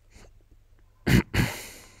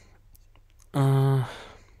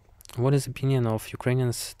 What is the opinion of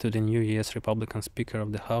Ukrainians to the new US Republican Speaker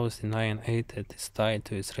of the House denying aid that is tied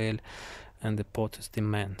to Israel and the POTUS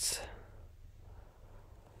demands?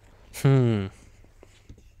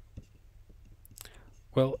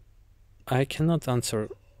 Well, I cannot answer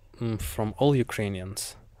from all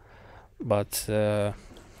Ukrainians, but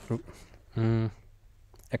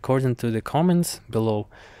according to the comments below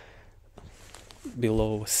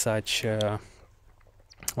such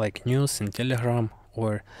news in Telegram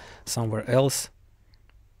or somewhere else,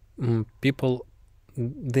 people,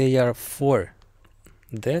 they are for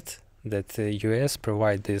that the US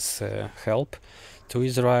provide this help to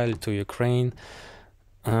Israel, to Ukraine,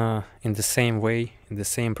 in the same way, in the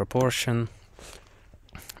same proportion,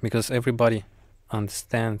 because everybody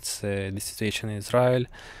understands the situation in Israel,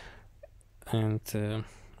 and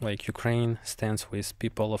Ukraine stands with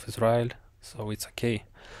people of Israel, so it's okay.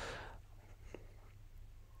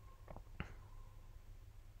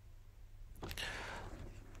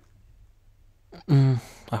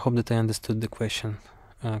 I hope that I understood the question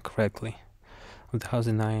correctly. With the House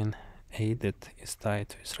denying aid that is tied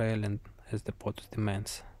to Israel and as the POTUS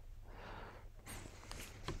demands.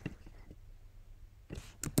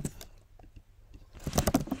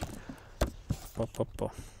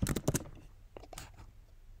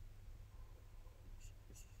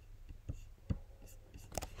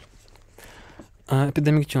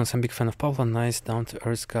 Epidemic Jones, I'm a big fan of Pavlo, nice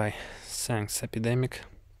down-to-earth guy. Thanks, Epidemic.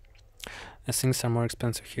 Things are more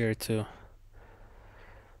expensive here too.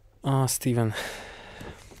 Steven.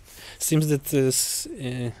 Seems that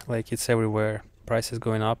it's everywhere. Prices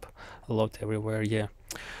going up a lot everywhere, yeah.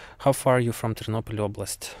 How far are you from Ternopil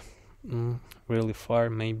Oblast? Really far,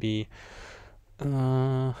 maybe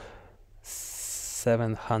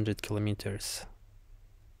 700 kilometers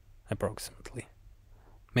approximately.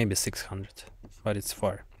 Maybe 600, but it's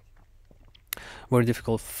far. Very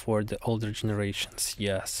difficult for the older generations,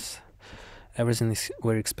 yes. Everything is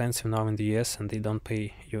very expensive now in the US and they don't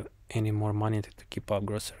pay you any more money to keep up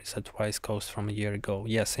groceries at twice cost from a year ago.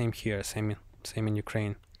 Yeah, same here, same in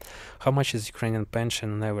Ukraine. How much is Ukrainian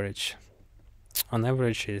pension on average? On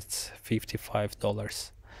average, it's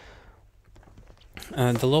 $55.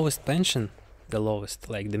 The lowest pension, the lowest,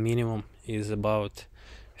 like the minimum, is about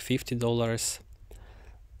 $50.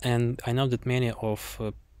 And I know that many of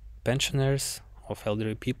pensioners, of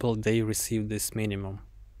elderly people, they receive this minimum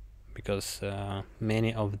because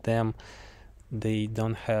many of them, they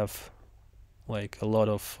don't have like a lot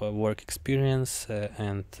of work experience,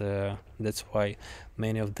 and that's why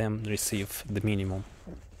many of them receive the minimum.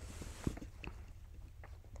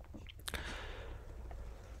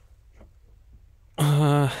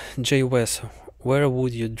 Jay West, where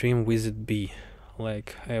would your dream visit be?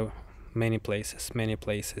 Like many places, many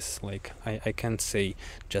places. Like I can't say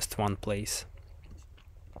just one place.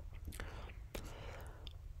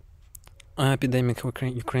 Epidemic,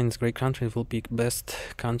 Ukraine is a great country. It will be best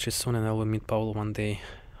country soon, and I will meet Pavlo one day.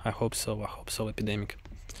 I hope so. I hope so. Epidemic.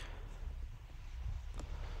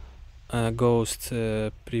 Ghost,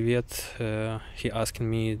 привет. He asking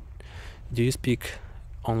me, do you speak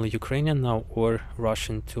only Ukrainian now or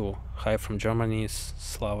Russian too? Hi from Germany,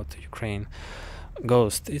 Slava to Ukraine.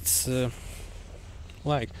 Ghost, it's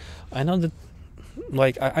like I know that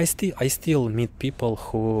like I still meet people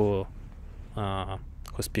who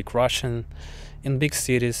speak Russian. In big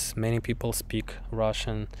cities, many people speak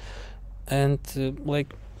Russian, and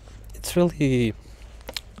like it's really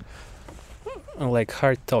like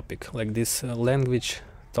hard topic. Like this language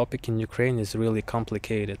topic in Ukraine is really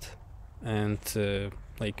complicated, and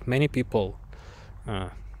like many people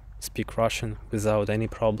speak Russian without any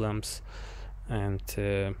problems, and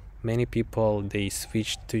many people they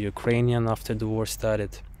switched to Ukrainian after the war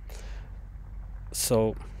started.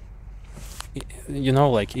 So you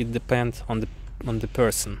know, like it depends on the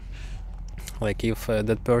person. Like if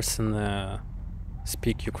that person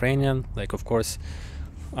speak Ukrainian, like of course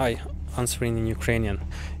I answering in Ukrainian.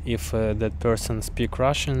 If that person speak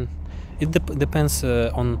Russian, it depends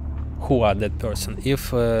on who are that person.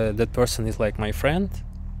 If that person is like my friend,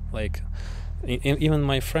 like even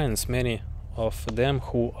my friends, many of them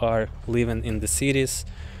who are living in the cities,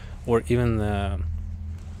 or even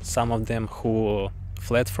some of them who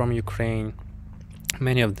fled from Ukraine,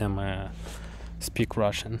 many of them speak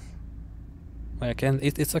Russian. Like, and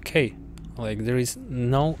it's okay. Like there is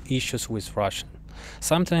no issues with Russian.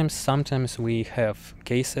 Sometimes we have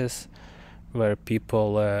cases where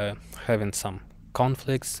people having some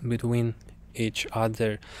conflicts between each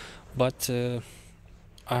other, but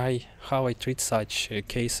how I treat such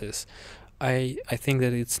cases, I think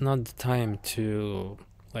that it's not the time to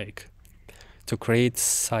like to create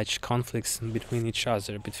such conflicts between each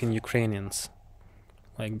other, between Ukrainians,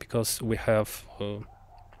 like because we have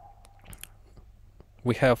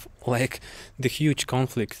like the huge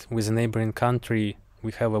conflict with a neighboring country.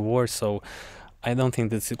 We have a war, so I don't think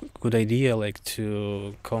that's a good idea, like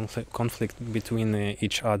to conflict between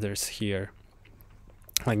each others here,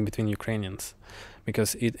 like between Ukrainians,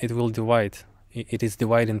 because it will divide. It is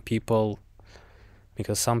dividing people,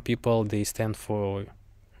 because some people they stand for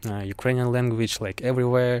Ukrainian language like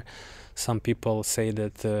everywhere. Some people say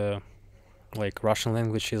that like Russian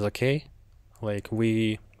language is okay, like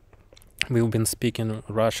we've been speaking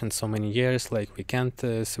Russian so many years, like we can't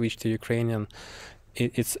switch to Ukrainian.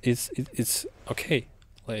 It's okay.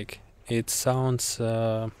 Like it sounds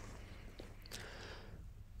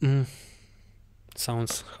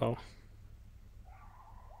sounds how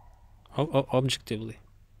objectively.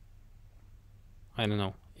 I don't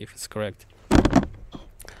know if it's correct.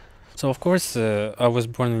 So of course I was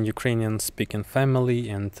born in Ukrainian speaking family,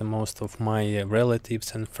 and most of my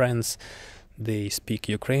relatives and friends they speak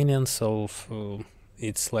Ukrainian, so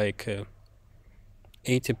it's like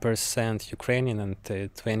 80% Ukrainian and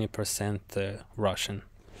 20% Russian,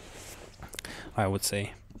 I would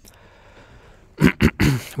say.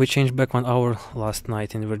 We changed back 1 hour last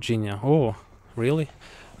night in Virginia. Oh, really?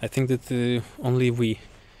 I think that only we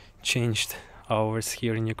changed hours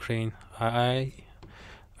here in Ukraine. I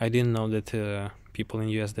didn't know that people in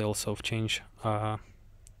US they also change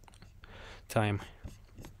time.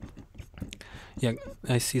 Yeah,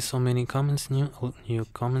 I see so many comments, new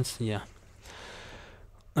comments. Yeah.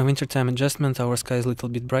 A wintertime adjustment, our sky is a little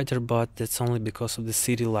bit brighter, but that's only because of the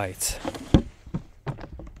city lights.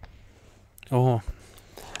 Oh,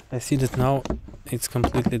 I see that now it's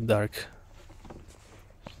completely dark.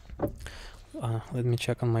 Let me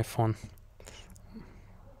check on my phone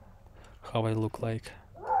how I look like.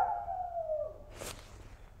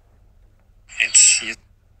 It's you.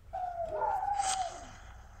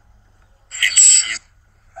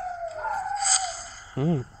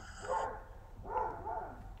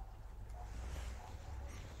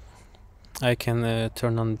 I can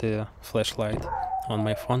turn on the flashlight on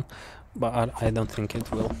my phone, but I don't think it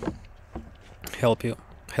will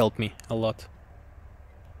help me a lot.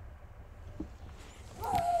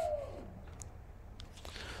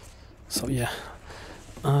 So yeah,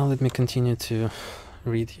 let me continue to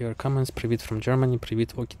read your comments. Привет from Germany,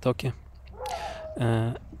 привет walkie-talkie.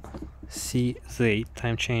 See, the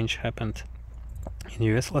time change happened in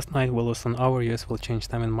US last night. We lost an hour. US will change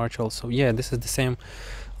time in March also. Yeah, this is the same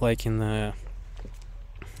like in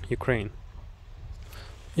Ukraine.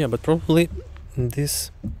 Yeah, but probably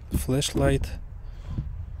this flashlight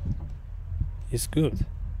is good.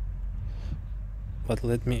 But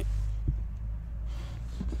let me...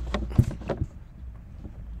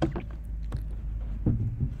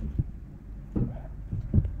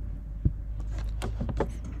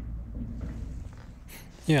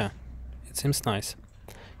 Yeah, it seems nice.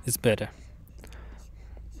 It's better.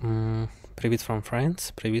 Привет from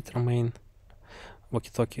France. Привет, Romain.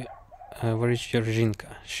 Walkie-talkie. Where is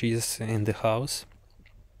Georginka? She's in the house.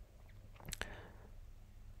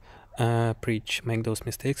 Preach. Make those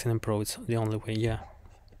mistakes and improve. It's the only way. Yeah.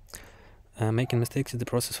 Making mistakes is the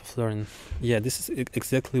process of learning. Yeah, this is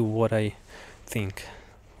exactly what I think,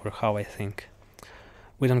 or how I think.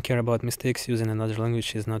 We don't care about mistakes. Using another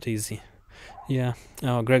language is not easy. Yeah.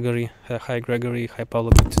 Gregory. Hi, Gregory. Hi, Pavlo.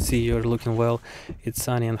 Good to see you. You're looking well. It's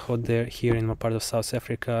sunny and hot there here in my part of South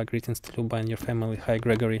Africa. Greetings to Luba and your family. Hi,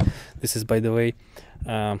 Gregory. This is, by the way,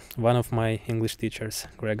 one of my English teachers,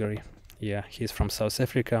 Gregory. Yeah, he's from South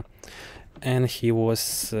Africa, and he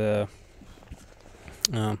was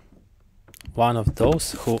one of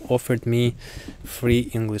those who offered me free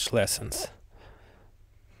English lessons.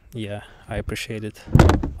 Yeah, I appreciate it.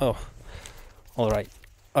 Oh, all right.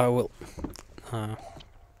 I will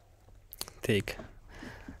take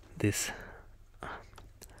this.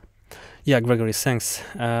 Yeah, Gregory, thanks.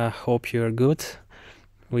 Hope you're good.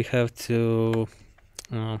 We have to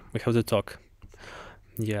talk.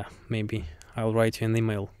 Yeah, maybe I'll write you an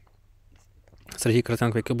email. Сергій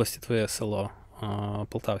Картенко, в якій області твоє село?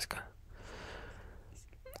 Полтавська.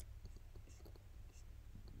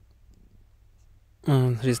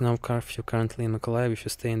 There is no curfew currently in Mykolaiv if you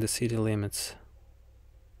stay in the city limits.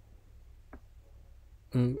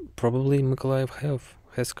 Probably Mykolaiv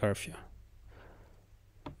has curfew.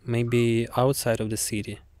 Maybe outside of the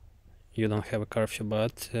city you don't have a curfew,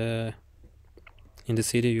 but in the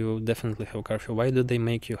city you definitely have a curfew. Why do they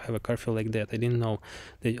make you have a curfew like that? I didn't know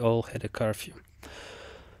they all had a curfew.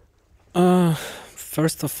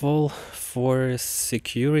 First of all, for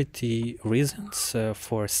security reasons,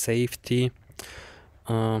 for safety.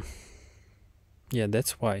 Yeah,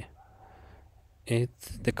 that's why.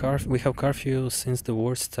 We have curfew since the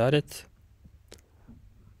war started.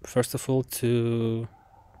 First of all, to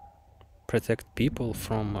protect people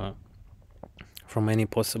from any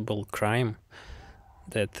possible crime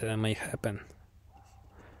that may happen.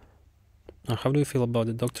 How do you feel about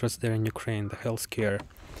the doctors there in Ukraine, the healthcare?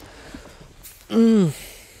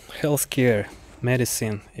 Healthcare,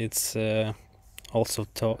 medicine, it's also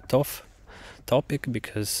tough topic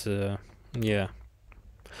because yeah,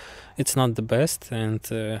 it's not the best, and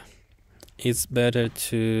it's better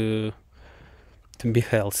to be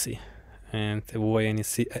healthy and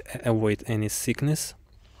avoid any sickness.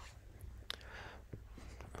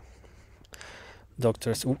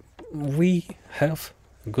 Doctors, we have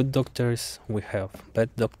good doctors, we have bad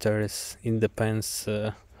doctors. It depends.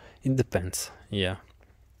 It depends. Yeah,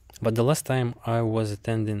 but the last time I was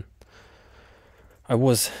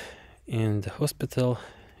in the hospital,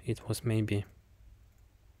 it was maybe,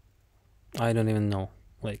 I don't even know,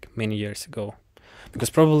 like many years ago, because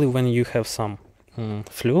probably when you have some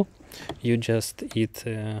flu, you just eat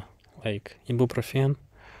like ibuprofen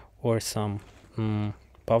or some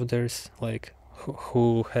powders, like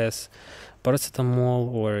who has paracetamol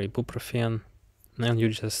or ibuprofen, and you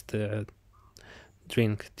just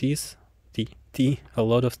drink tea, a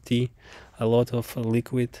lot of tea, a lot of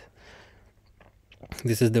liquid.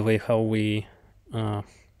 This is the way how we I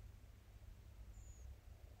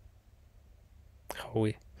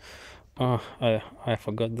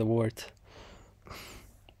forgot the word.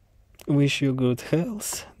 Wish you good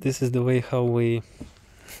health. This is the way how we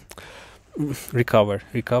recover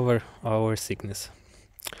our sickness.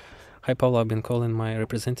 Hi, Pavlo. I've been calling my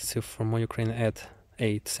representative from Ukraine at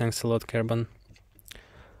 8. Thanks a lot, Kerban.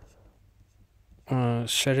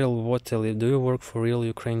 Cheryl Woteli, do you work for Real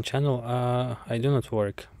Ukraine channel? I do not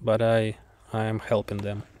work, but I am helping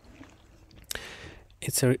them.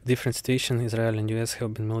 It's a different situation. Israel and US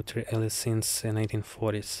have been military allies since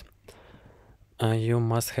 1940s. You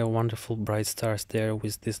must have wonderful bright stars there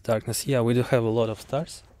with this darkness. Yeah, we do have a lot of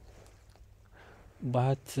stars,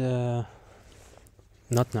 but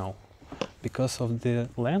not now because of the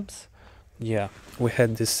lamps. Yeah, we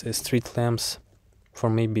had these street lamps for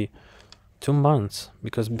maybe 2 months,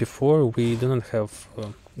 because before we didn't have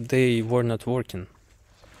they were not working,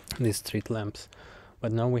 these street lamps,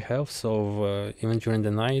 but now we have, so even during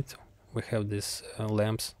the night we have these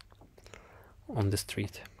lamps on the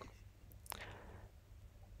street.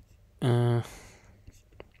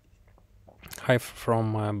 Hi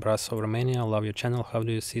from Brasov, Romania. Love your channel. How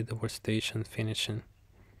do you see the worst station finishing?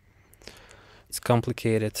 It's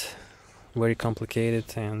complicated, very complicated,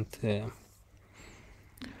 and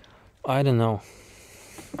I don't know.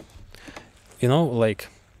 You know, like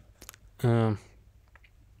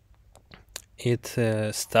it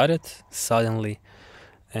started suddenly,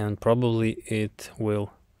 and probably it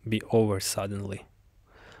will be over suddenly.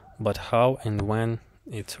 But how and when,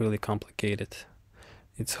 it's really complicated.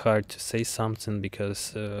 It's hard to say something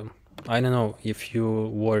because I don't know if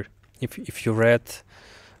you read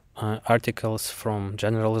articles from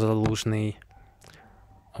General Zaluzhny,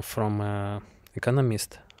 from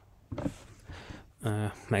Economist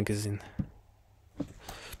magazine,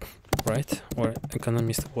 right? Or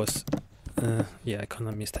Economist was,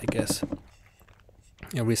 Economist, I guess.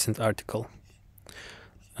 A recent article,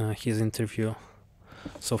 his interview.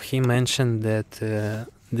 So he mentioned that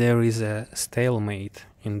there is a stalemate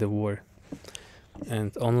in the war,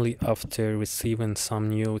 and only after receiving some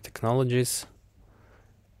new technologies,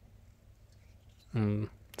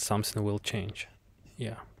 something will change.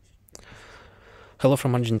 Yeah. Hello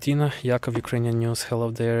from Argentina. Yakov, Ukrainian news.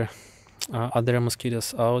 Hello there. Are there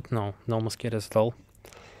mosquitoes out? No mosquitoes at all.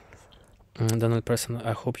 Donald Person,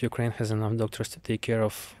 I hope Ukraine has enough doctors to take care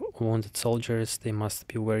of wounded soldiers. They must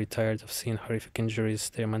be very tired of seeing horrific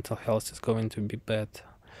injuries. Their mental health is going to be bad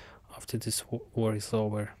after this war is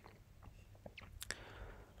over.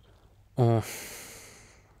 Oh,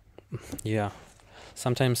 yeah.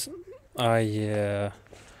 Sometimes I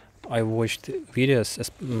watched videos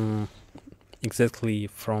exactly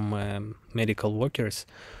from medical workers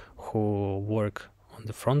who work on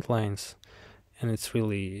the front lines, and it's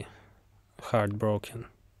really heartbroken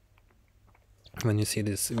when you see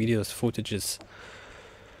these videos, footages.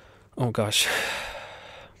 Oh gosh.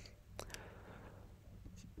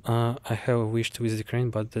 I have a wish to visit Ukraine,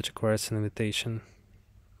 but that requires an invitation.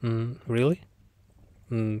 Really?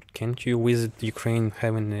 Can't you visit Ukraine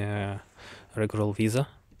having a regular visa?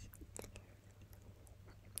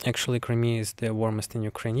 Actually, Crimea is the warmest in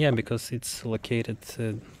Ukraine. Yeah, because it's located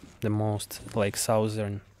the most like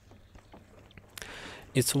southern.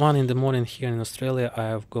 It's 1 in the morning here in Australia. I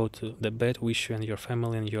have go to the bed. Wish you and your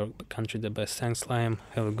family and your country the best. Thanks, Liam.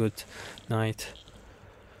 Have a good night.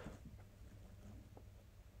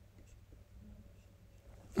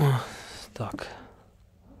 Stuck.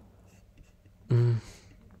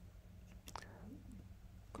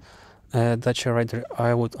 Dacia Rider,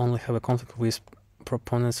 I would only have a conflict with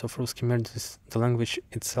proponents of Ruski Mir. The language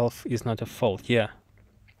itself is not a fault. Yeah,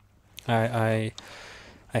 I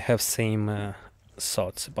have same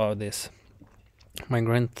thoughts about this. My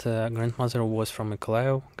grandmother was from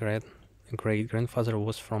Mykolaiv. Great grandfather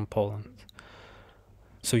was from Poland.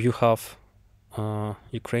 So you have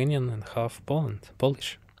Ukrainian and half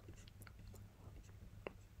Polish.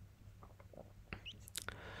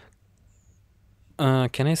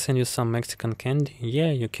 Can I send you some Mexican candy?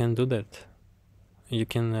 Yeah, you can do that. You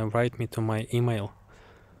can write me to my email,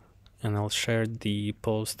 and I'll share the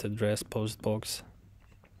post box.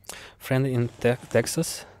 Friend in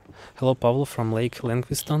Texas. Hello, Pavlo from Lake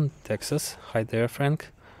Langwiston, Texas. Hi there,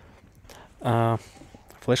 Frank.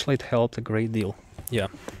 Flashlight helped a great deal. Yeah.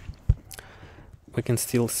 We can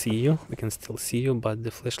still see you, but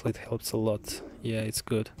the flashlight helps a lot. Yeah, it's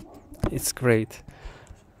good. It's great.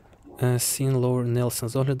 Сін Лоур Нелсон,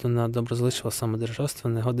 з огляду на доброзичливе самодержавство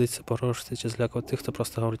не годиться погрожувати чи злякувати тих, хто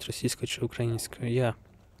просто говорить російською чи українською. Yeah.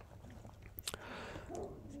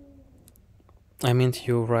 I mean,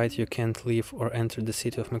 you're right, you can't leave or enter the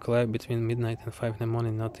city of Mykolaiv between midnight and 5 in the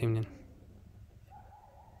morning, not evening.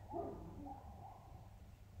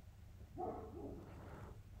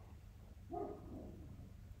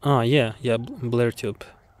 Yeah, BlairTube.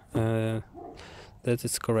 That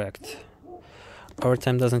is correct. Our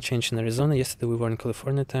time doesn't change in Arizona. Yesterday we were in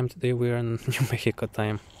California time, today we are in New Mexico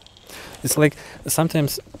time. It's like,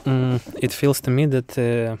 sometimes it feels to me that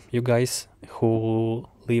you guys who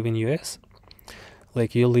live in US,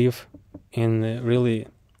 like you live in a really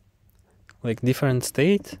like different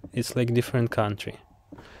state, it's like different country.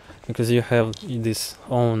 Because you have this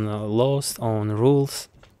own laws, own rules.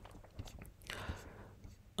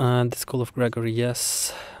 The School of Gregory,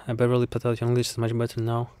 yes. Beverly Patel, your English is much better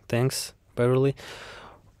now. Thanks, Beverly.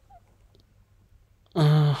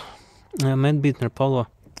 Matt Bittner, Pavlo,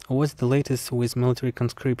 what's the latest with military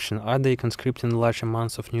conscription? Are they conscripting large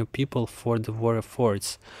amounts of new people for the war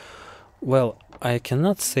efforts? Well, I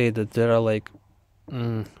cannot say that there are like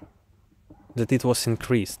that it was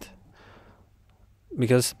increased,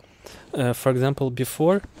 because for example,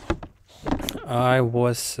 before I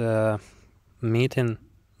was meeting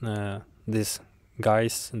these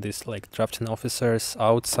guys, these like drafting officers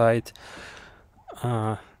outside.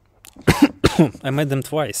 I met them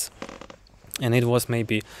twice, and it was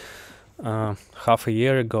maybe half a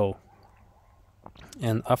year ago.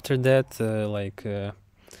 And after that,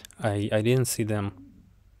 I didn't see them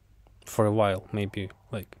for a while, maybe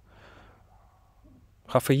like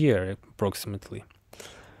half a year approximately.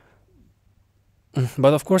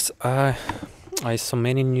 But of course, I saw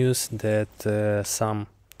many news that some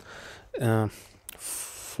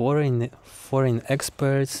foreign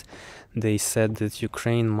experts, they said that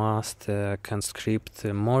Ukraine must conscript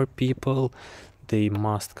more people, they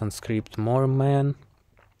must conscript more men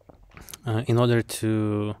in order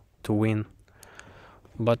to win.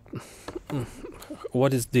 But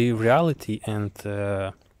what is the reality? And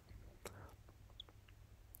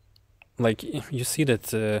like you see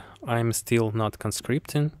that I'm still not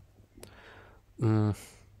conscripting.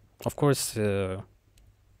 Of course,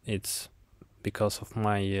 it's because of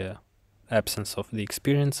my absence of the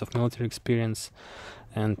experience of military experience,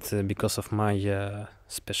 and because of my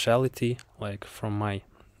specialty, like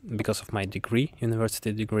because of my degree,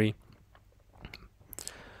 university degree.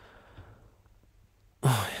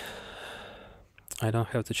 I don't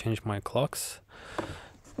have to change my clocks.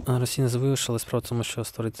 Росія не завишила справа в тому, що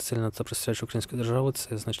створити цільно та просвячу українську державу,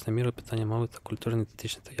 це значна міра питання мови та культурної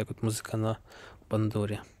ідентичності, так як от музика на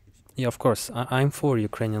бандурі. Yeah, of course, I'm for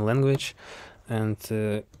Ukrainian language, and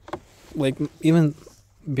like even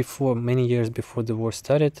before, many years before the war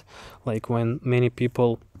started, like when many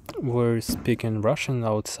people were speaking Russian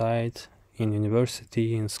outside, in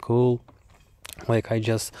university, in school, like I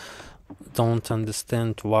just don't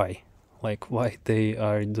understand why they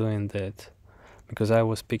are doing that. Because I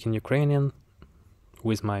was speaking Ukrainian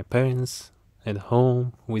with my parents at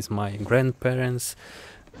home, with my grandparents,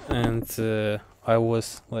 and I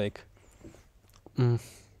was like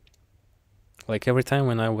every time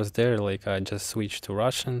when I was there, like I just switched to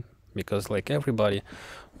Russian, because like everybody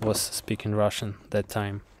was speaking Russian that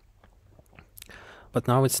time. But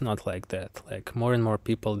now it's not like that. Like more and more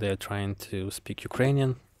people, they're trying to speak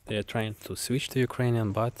Ukrainian, they're trying to switch to Ukrainian,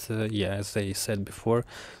 but yeah, as I said before,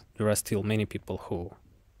 there are still many people who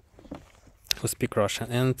speak Russian.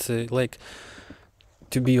 And like,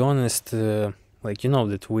 to be honest, like you know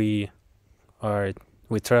that we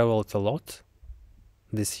traveled a lot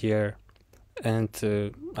this year, and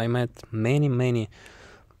I met many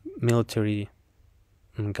military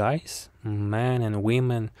guys, men and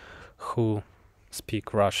women, who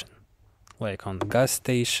speak Russian, like on the gas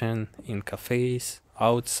station, in cafes,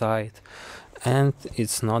 outside, and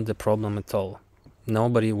it's not the problem at all.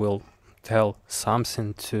 Nobody will tell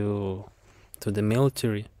something to the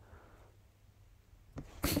military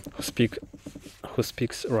who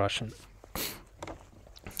speaks Russian.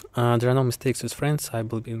 There are no mistakes with friends. I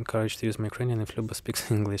will be encouraged to use my Ukrainian if Luba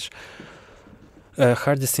speaks English.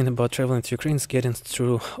 Hardest thing about traveling to Ukraine is getting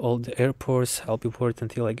through all the airports. I'll be worried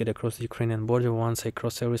until I get across the Ukrainian border. Once I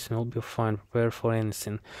cross everything, I'll be fine, prepared for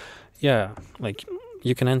anything. Yeah, like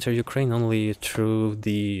you can enter Ukraine only through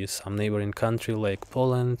some neighboring country like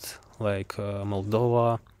Poland, like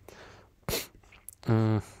Moldova.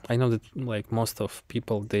 I know that like most of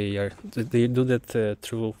people they do that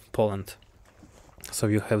through Poland. So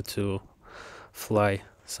you have to fly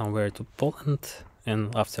somewhere to Poland,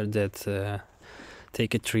 and after that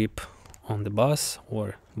take a trip on the bus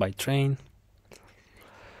or by train.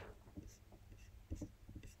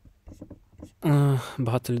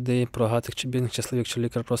 Багато людей про гатих чи бідних щасливі, якщо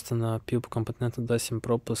лікар просто на пів компоненту дасть їм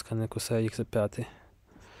пропуск, а не кусає їх за п'ятий.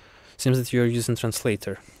 Seems that you are using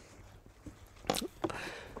translator.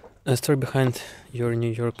 A story behind your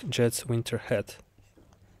New York Jets winter hat.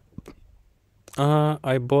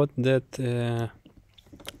 I bought that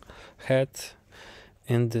hat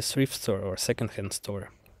in the thrift store or second-hand store.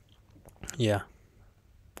 Yeah,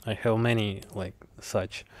 I have many like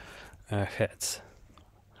such hats.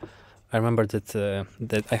 I remember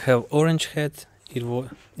that I have orange hat.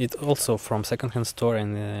 It also from second-hand store,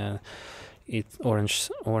 and it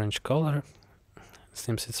orange color.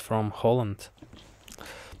 Seems it's from Holland.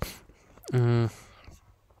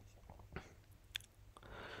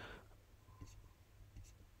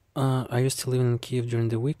 I used to live in Kiev during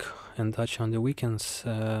the week and Dacha on the weekends.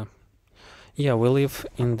 Yeah, we live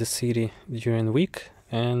in the city during the week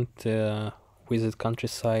and visit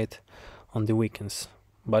countryside on the weekends,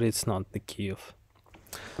 but it's not the Kiev.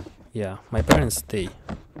 Yeah, my parents, they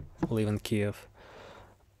live in Kiev.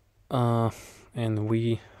 and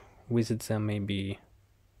we visit them maybe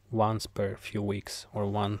once per few weeks or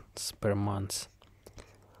once per month.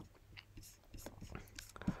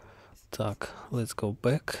 Так, let's go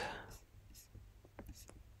back.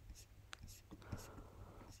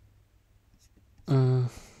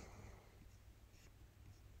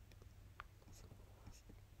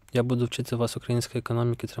 Я буду вчити вас української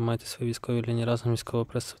економіки, тримайте свої військові лінії разом, військова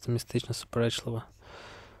преса оптимістична, суперечлива.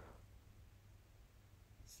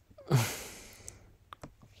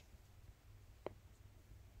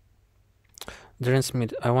 Darren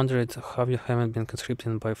Smith, I wondered how you haven't been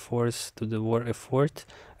conscripted by force to the war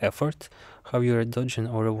effort, how you are dodging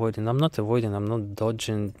or avoiding. I'm not avoiding, I'm not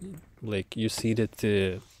dodging. Like, you see that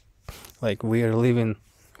like we are living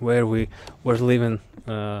where we were living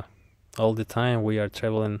all the time. We are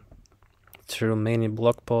traveling through many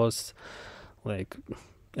blog posts. Like,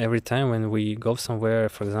 every time when we go somewhere,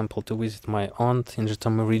 for example, to visit my aunt in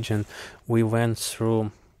Zhytomyr region, we went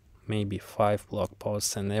through maybe 5 blog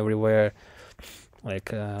posts, and everywhere,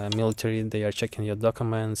 like military, they are checking your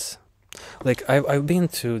documents. Like, I've been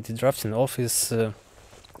to the drafting office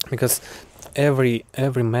because every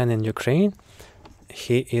man in Ukraine,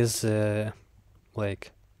 he is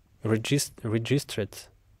like registered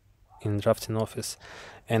in drafting office,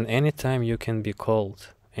 and anytime you can be called,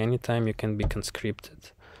 anytime you can be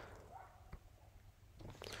conscripted.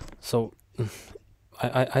 So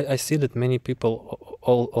I see that many people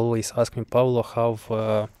always ask me, Pavlo, how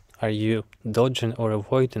are you dodging or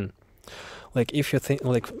avoiding? Like, if you think,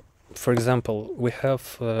 like, for example, we have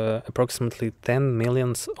approximately 10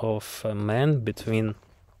 millions of men between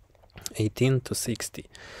 18 to 60.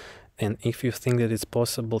 And if you think that it's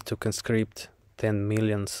possible to conscript 10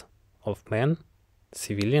 millions of men,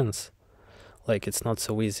 civilians, like, it's not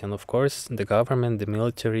so easy. And of course, the government, the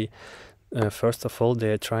military, first of all,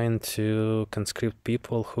 they are trying to conscript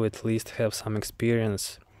people who at least have some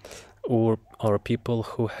experience, or people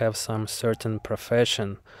who have some certain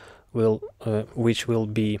profession which will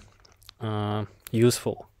be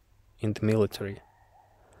useful in the military.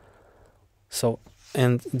 So,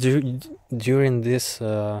 and during these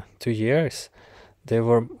 2 years, they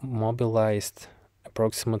were mobilized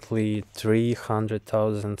approximately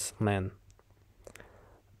 300,000 men.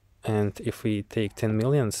 And if we take 10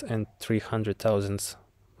 millions and 300,000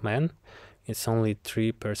 men, it's only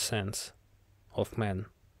 3% of men.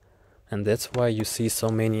 And that's why you see so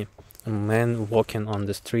many men walking on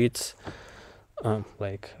the streets,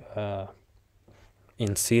 like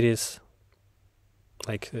in cities,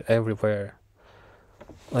 like everywhere.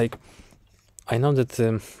 Like, I know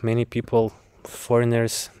that many people,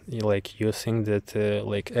 foreigners, like, you think that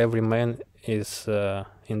like every man is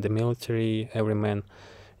in the military, every man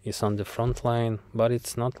is on the front line, but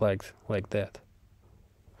it's not like that.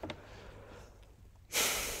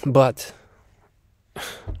 But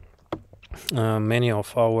many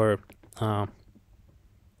of our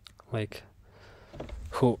like,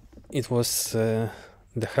 who it was the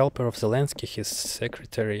helper of Zelensky, his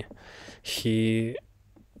secretary, he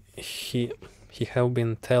have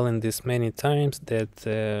been telling this many times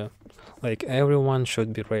that like, everyone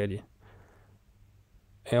should be ready.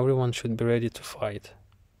 Everyone should be ready to fight.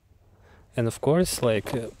 And of course, like,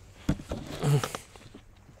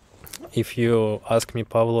 if you ask me,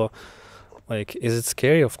 Pavlo, like, is it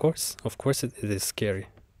scary? Of course it is scary.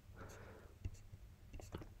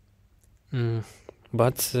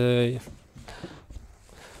 But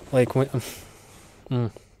like, when,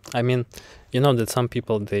 I mean, you know that some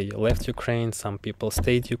people, they left Ukraine, some people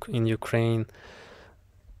stayed in Ukraine,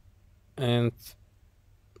 and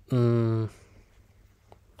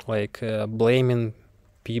like blaming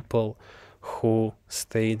people who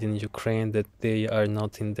stayed in Ukraine that they are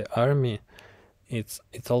not in the army, it's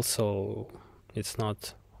also, it's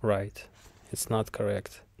not right. It's not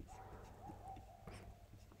correct.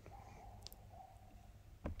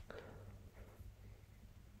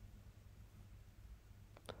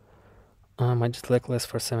 My jet lag lasts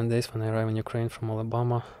for 7 days when I arrive in Ukraine from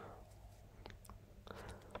Alabama.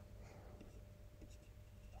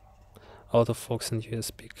 Out of folks in the US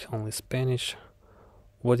speak only Spanish.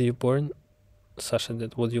 What are you born? Sasha,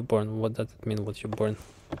 that what you born? What does it mean, what you born?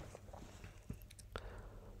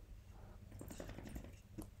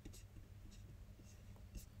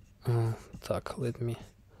 Так, let me...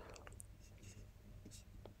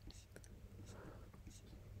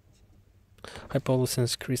 Hi Pavlo,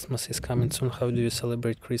 since Christmas is coming soon, how do you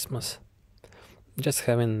celebrate Christmas? Just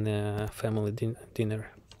having a family dinner.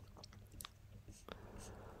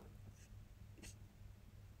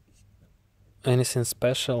 Anything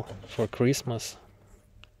special for Christmas?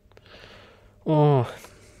 Oh,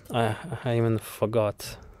 I even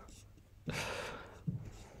forgot.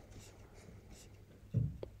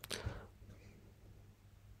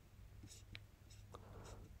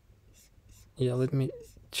 Yeah, let me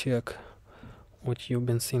check what you've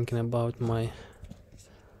been thinking about my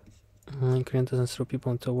Ukraine doesn't throw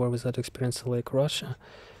people into war without experience like Russia.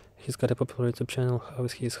 He's got a popular YouTube channel. How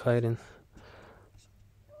is he hiding?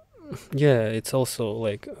 Yeah, it's also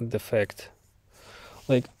like the fact.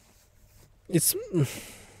 Like, it's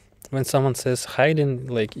when someone says hiding,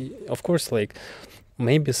 like, of course, like,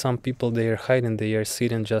 maybe some people they are hiding, they are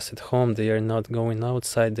sitting just at home, they are not going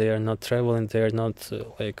outside, they are not traveling, they are not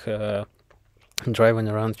driving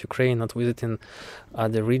around Ukraine, not visiting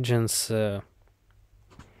other regions.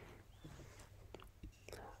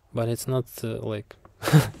 But it's not like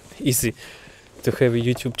easy to have a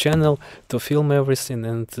YouTube channel, to film everything,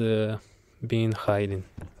 and be in hiding.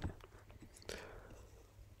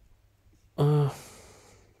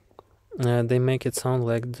 They make it sound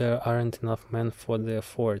like there aren't enough men for the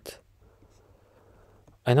effort.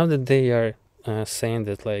 I know that they are saying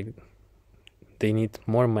that like they need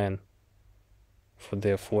more men for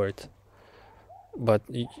the effort, but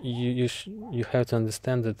you have to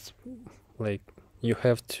understand that like you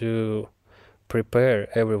have to prepare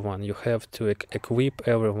everyone, you have to equip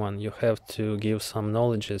everyone, you have to give some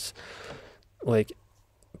knowledges, like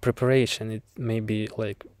preparation. It may be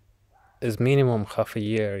like as minimum half a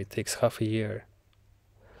year, it takes half a year.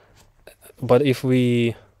 But if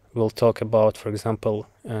we will talk about, for example,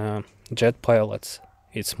 jet pilots,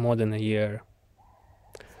 it's more than a year.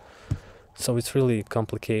 So it's really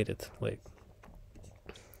complicated. Like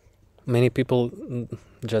many people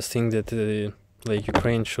just think that like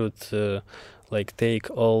Ukraine should like take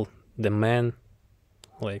all the men,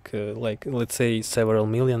 like let's say several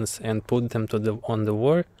millions, and put them to on the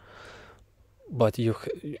war. But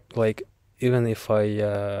like even if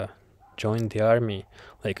I join the army,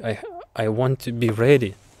 like I want to be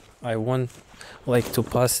ready. I want like to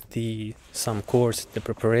pass some course, the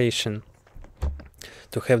preparation,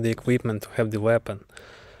 to have the equipment, to have the weapon.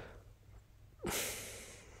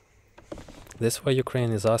 That's why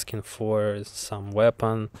Ukraine is asking for some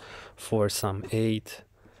weapon, for some aid.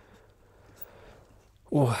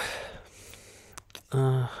 Oh,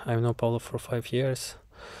 I've known Pavlo for 5 years.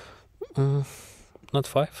 Not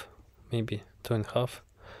 5, maybe 2.5.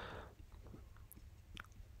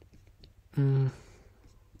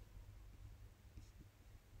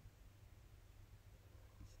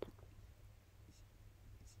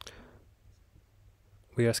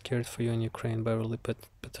 We are scared for you in Ukraine, barely put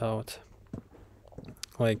out.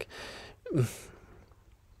 Like,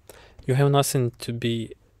 you have nothing to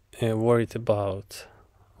be worried about.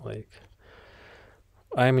 Like,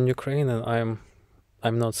 I'm in Ukraine and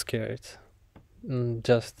I'm not scared.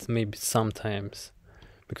 Just maybe sometimes,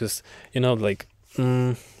 because like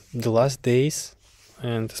the last days,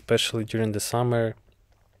 and especially during the summer,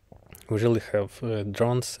 we really have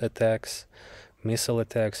drones attacks, missile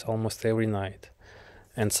attacks almost every night.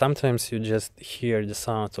 And sometimes you just hear the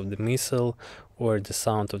sound of the missile or the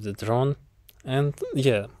sound of the drone. And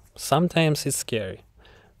yeah, sometimes it's scary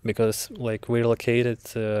because like we're located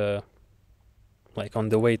like on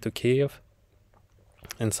the way to Kiev.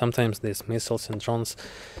 And sometimes these missiles and drones,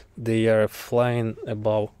 they are flying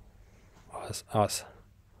above us.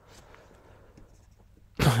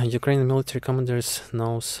 Ukrainian military commanders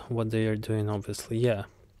knows what they are doing, obviously, yeah.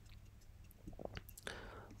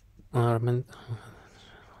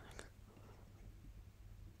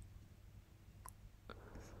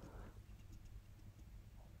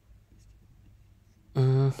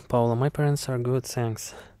 Paula, my parents are good,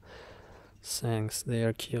 thanks. Thanks, they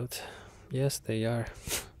are cute. Yes, they are.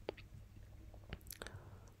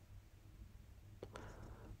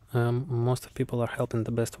 Most of people are helping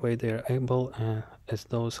the best way they are able, as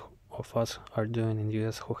those of us are doing in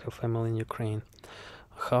US who have family in Ukraine.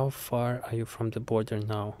 How far are you from the border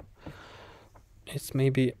now? It's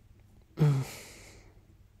maybe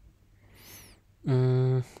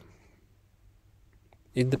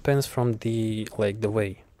it depends from the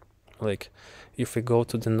way. Like if we go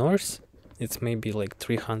to the north, it's maybe like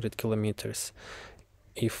 300 kilometers.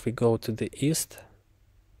 If we go to the east,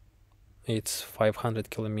 it's 500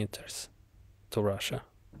 kilometers to Russia.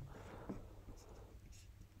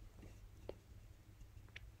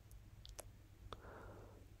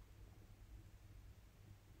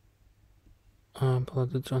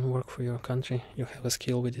 But the drone work for your country. You have a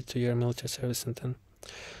skill with it to your military service and then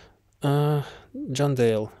John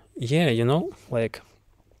Dale. Yeah, like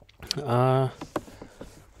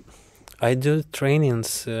I do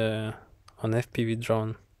trainings on FPV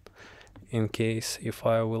drone in case if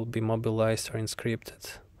I will be mobilized or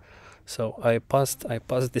inscripted. So I passed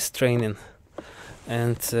this training,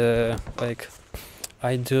 and like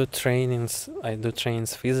I do trainings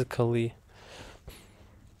physically.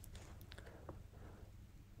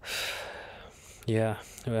 Yeah,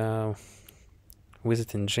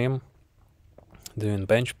 visiting gym, doing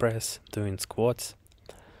bench press, doing squats.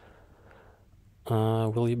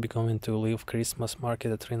 Will you be going to Live Christmas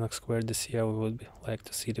market at Renox Square this year? We would like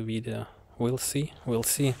to see the video. We'll see.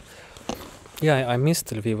 Yeah, I missed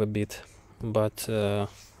Lviv a bit, but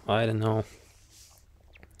I don't know.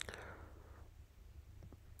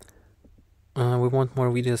 We want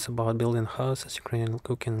more videos about building houses, Ukrainian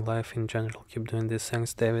cooking, life in general. Keep doing this.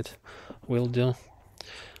 Thanks, David. Will do.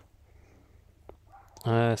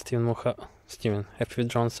 Steven, FPV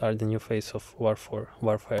drones are the new face of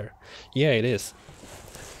warfare. Yeah, it is.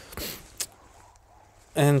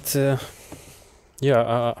 And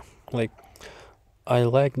yeah, like I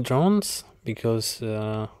like drones because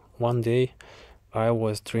one day I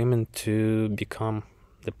was dreaming to become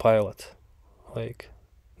the pilot, like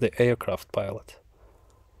the aircraft pilot.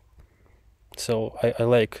 So I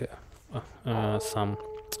like some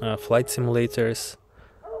flight simulators,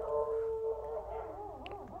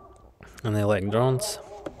 and I like drones.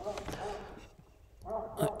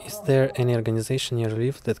 Is there any organization near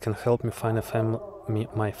Lviv that can help me find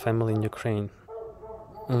my family in Ukraine?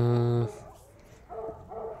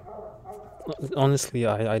 Honestly,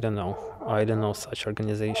 I don't know. I don't know such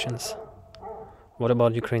organizations. What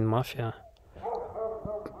about Ukraine Mafia?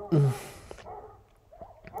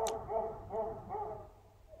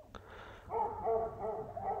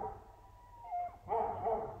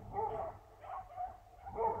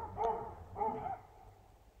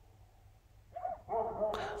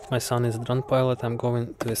 My son is a drone pilot. I'm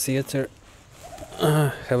going to a theater.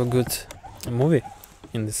 Have a good movie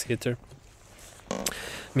in the theater.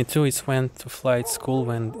 Me too. It went to flight school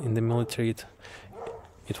when in the military.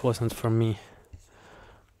 It wasn't for me.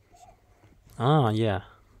 Ah, yeah.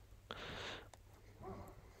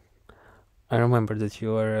 I remember that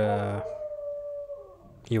you were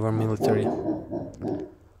military.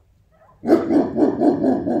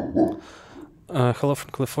 Hello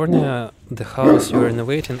from California. The house you're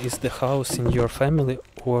renovating is the house in your family,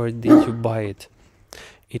 or did you buy it?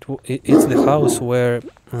 It's the house where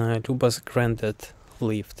Luba's granddad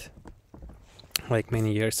lived, like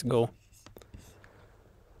many years ago.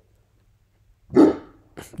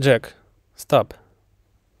 Jack, stop.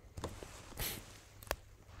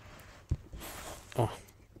 Oh.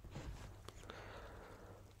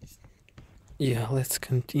 Yeah, let's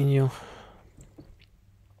continue.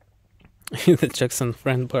 The Jackson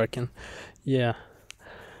friend barking. Yeah.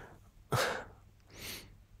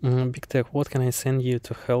 Big Tech, what can I send you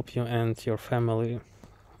to help you and your family?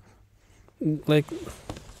 Like,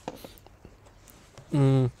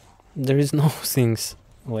 there is no things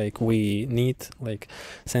like we need. Like,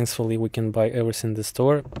 thankfully we can buy everything in the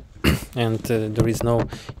store, and there is no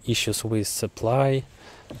issues with supply.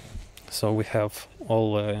 So we have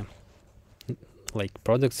all like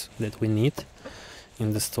products that we need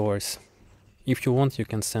in the stores. If you want, you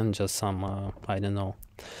can send just some I don't know,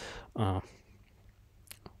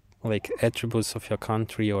 like attributes of your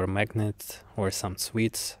country or magnet or some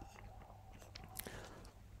sweets.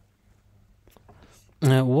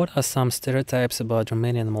 What are some stereotypes about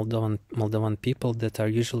Romanian and Moldovan people that are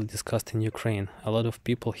usually discussed in Ukraine? A lot of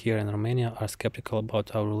people here in Romania are skeptical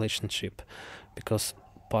about our relationship because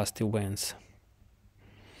past events.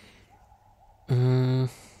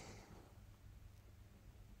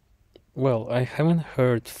 Well, I haven't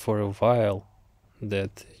heard for a while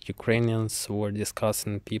that Ukrainians were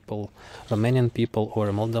discussing Romanian people or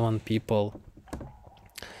Moldovan people.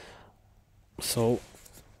 So,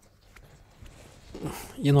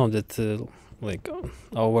 you know that like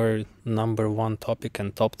our number one topic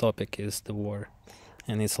and top topic is the war,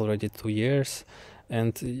 and it's already 2 years,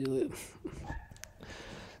 and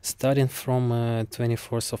starting from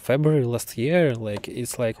 24th of February last year, like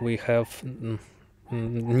it's like we have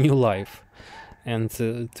new life. And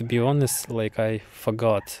to be honest, like I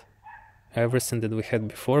forgot everything that we had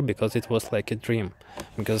before because it was like a dream.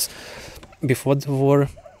 Because before the war,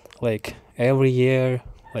 like every year,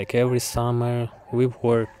 like every summer, we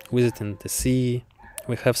were visiting the sea,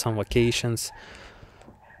 we have some vacations.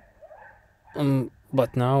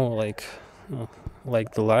 But now, like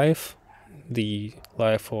the life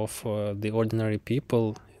of the ordinary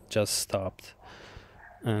people just stopped,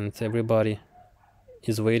 and everybody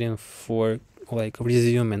is waiting for like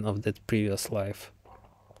resuming of that previous life.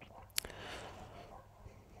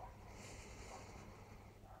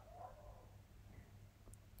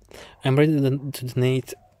 I'm ready to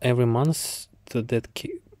donate every month to that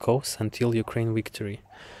cause until Ukraine victory.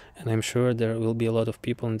 And I'm sure there will be a lot of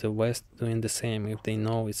people in the West doing the same if they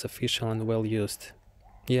know it's official and well used.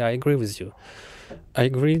 Yeah, I agree with you. I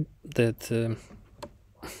agree that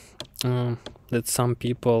that some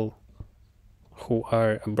people who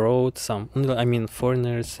are abroad,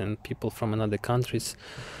 foreigners and people from another countries,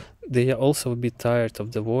 they are also a bit tired of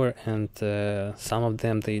the war, and some of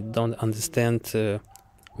them, they don't understand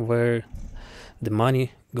where the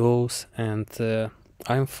money goes, and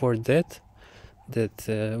I'm for that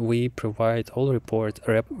we provide all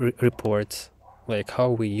reports, like how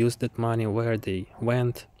we use that money, where they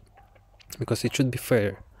went, because it should be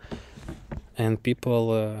fair, and people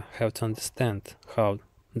have to understand how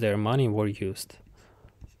their money were used.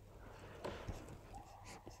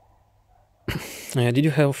 Did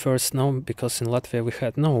you have first snow? Because in Latvia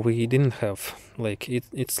we didn't have, like,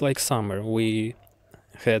 it's like summer. We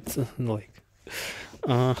had like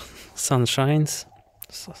sun shines,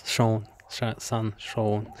 sun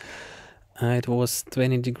shone. It was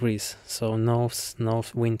 20 degrees, so no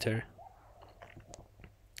winter.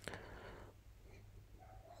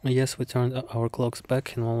 Yes, we turned our clocks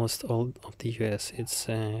back in almost all of the US. It's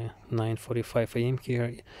 9:45 a.m.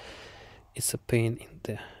 here. It's a pain in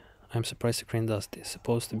the... I'm surprised Ukraine does this.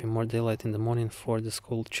 Supposed to be more daylight in the morning for the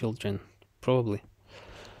school children. Probably.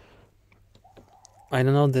 I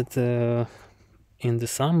don't know that in the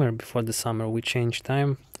summer, before the summer, we change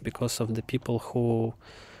time because of the people who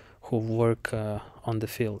work on the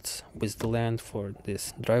fields with the land, for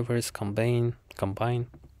these drivers, combine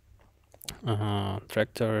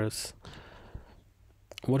tractors.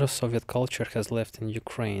 What of Soviet culture has left in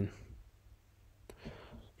Ukraine?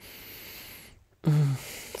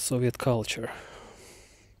 Soviet culture.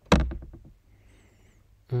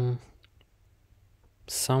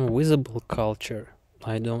 Some visible culture,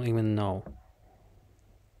 I don't even know.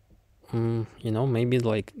 Maybe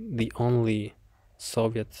like the only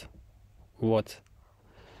Soviet what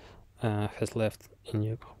has left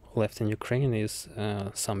in Ukraine is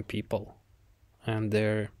some people and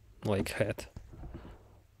their had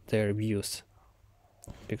their views,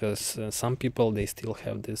 because some people, they still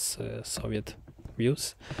have this Soviet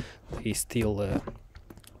views. They still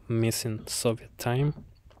missing Soviet time,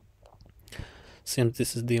 since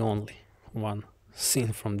this is the only one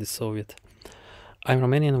seen from the Soviet. I'm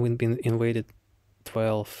Romanian. We've been invaded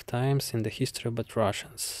 12 times in the history, but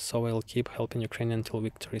Russians, so I'll keep helping Ukraine until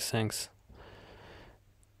victory. Thanks.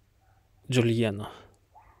 Juliana,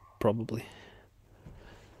 probably.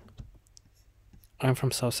 I'm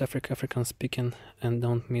from South Africa, African speaking, and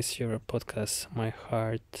don't miss your podcast. My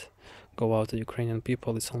heart go out to Ukrainian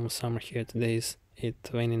people. It's almost summer here. Today is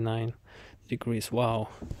 29 degrees. Wow.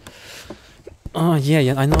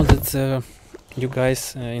 Yeah, I know that you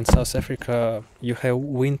guys in South Africa, you have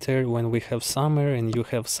winter when we have summer, and you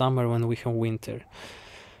have summer when we have winter.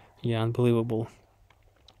 Yeah, unbelievable.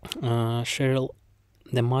 Cheryl,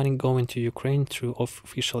 the money going to Ukraine through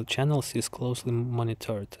official channels is closely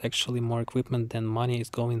monitored. Actually, more equipment than money is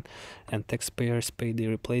going, and taxpayers pay the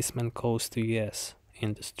replacement cost to US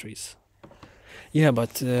industries. Yeah,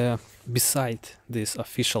 but beside these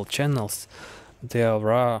official channels,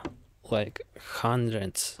 there are like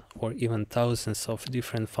hundreds or even thousands of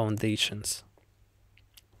different foundations.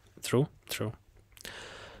 True.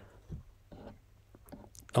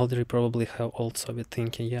 Elderly probably have old Soviet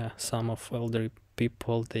thinking. Yeah, some of elderly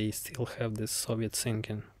people, they still have this Soviet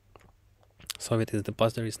thinking. Soviet is the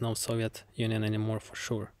past, there is no Soviet Union anymore, for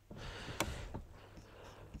sure.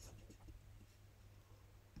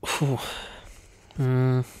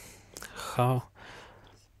 How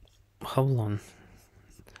long?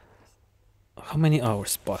 How many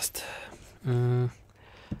hours passed?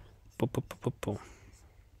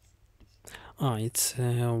 It's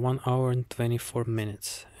 1 hour and 24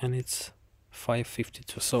 minutes, and it's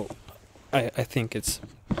 5:52. So I think it's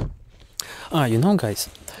guys,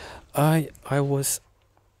 I was,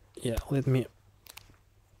 yeah, let me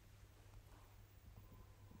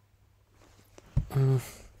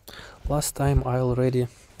last time I already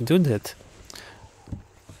do that,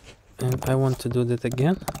 and I want to do that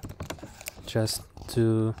again, just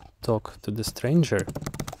to talk to the stranger.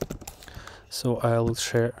 So I'll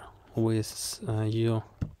share with you,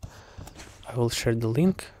 I will share the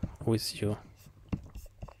link with you.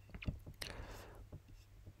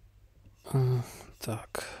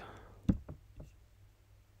 Так.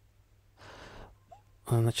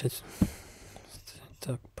 Начать.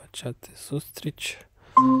 Так, почати зустріч.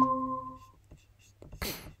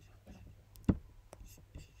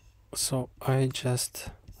 So I just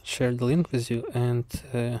share the link with you, and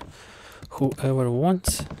whoever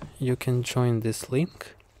wants, you can join this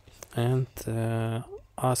link, and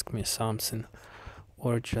ask me something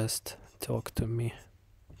or just talk to me.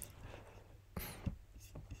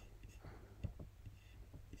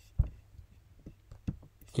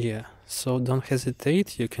 Yeah, so don't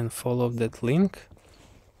hesitate, you can follow that link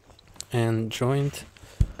and join.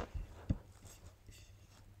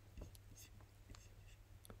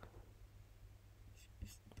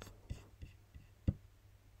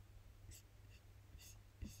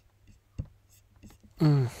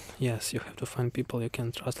 Yes, you have to find people you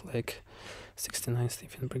can trust, like 69th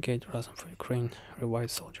Stephen Brigade, Razum for Ukraine,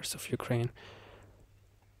 Revived Soldiers of Ukraine.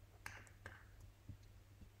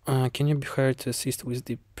 Can you be hired to assist with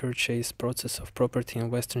the purchase process of property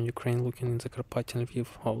in Western Ukraine, looking in the Carpathian Lviv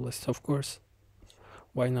Oblast? Of course.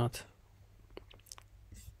 Why not?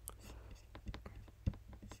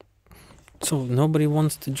 So nobody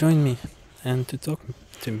wants to join me and to talk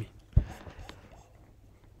to me,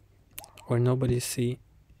 or nobody see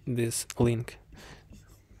this link.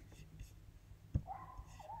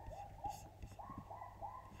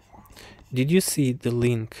 Did you see the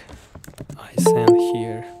link I sent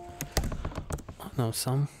here? Oh no,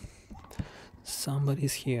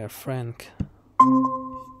 somebody's here. Frank.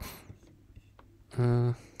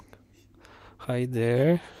 Hi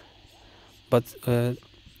there. But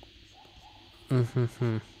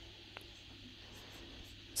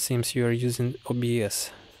seems you are using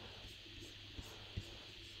OBS.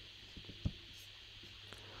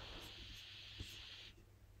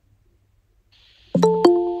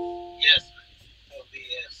 Yes,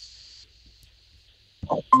 OBS.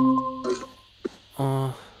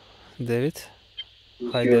 David.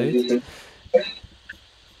 Hi, David.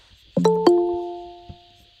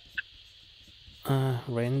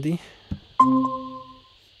 Randy.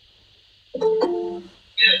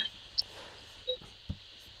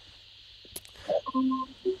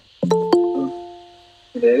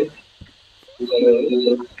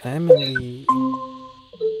 Emily.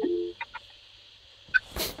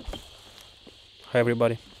 Hi,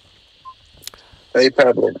 everybody. Hey,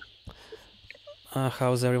 Pavlo.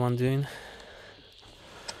 How's everyone doing?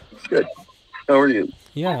 Good. How are you?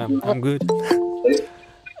 Yeah, I'm good.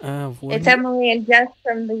 It's Emily and Jess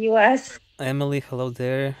from the US. Emily, hello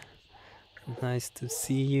there. Nice to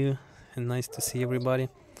see you and nice to see everybody.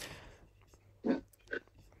 How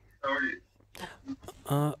are you?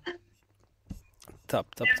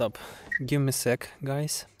 Top. Give me a sec,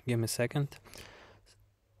 guys. Give me a second.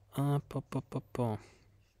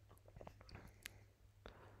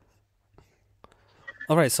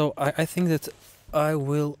 All right, so I think that I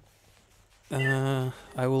will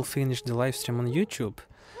finish the live stream on YouTube,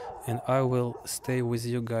 and I will stay with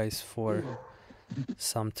you guys for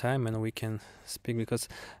some time, and we can speak, because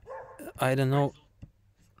I don't know,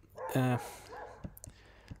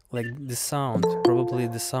 like the sound. Probably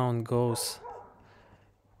the sound goes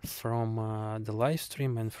from the live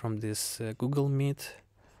stream and from this Google Meet.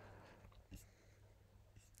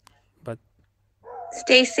 But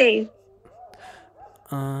stay safe.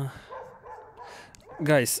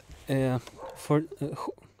 Guys, for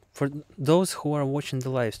those who are watching the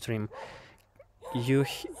live stream, you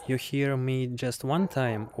hear me just one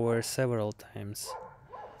time or several times?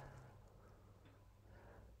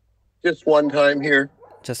 Just one time here.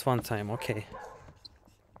 Just one time, okay.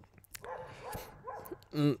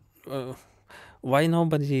 Why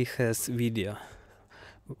nobody has video?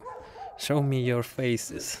 Show me your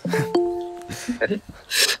faces.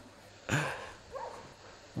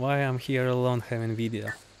 Why I'm here alone having video?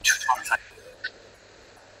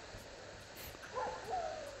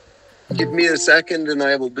 Give me a second and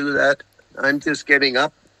I will do that. I'm just getting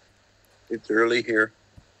up. It's early here.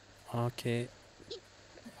 Okay.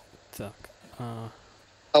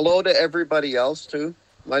 Hello to everybody else too.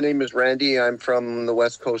 My name is Randy. I'm from the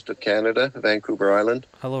west coast of Canada, Vancouver Island.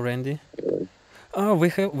 Hello, Randy. Oh, we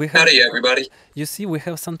have. Howdy, everybody. You see, we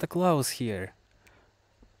have Santa Claus here.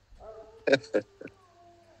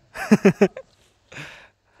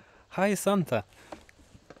 Hi, Santa.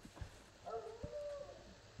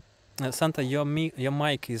 Santa, your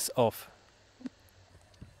mic is off.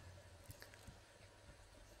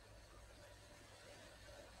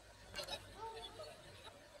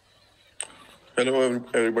 Hello,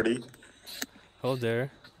 everybody. Hello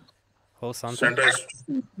there. Hello, Santa. Santa's.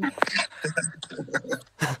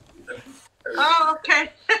 Oh, okay.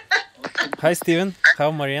 Hi, Steven.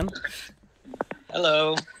 How, Marianne?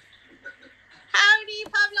 Hello. Howdy,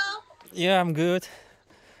 Pablo. Yeah, I'm good.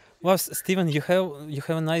 Well, Steven, you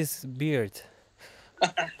have a nice beard.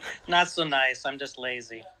 Not so nice. I'm just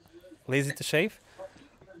lazy. Lazy to shave?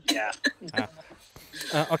 Yeah.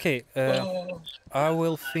 Okay. I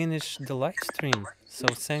will finish the live stream. So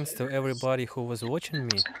thanks to everybody who was watching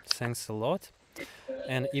me. Thanks a lot.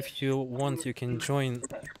 And if you want, you can join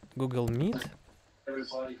Google Meet.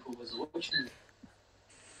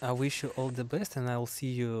 I wish you all the best, and I'll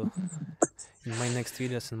see you in my next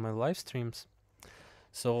videos and my live streams.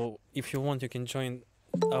 So if you want, you can join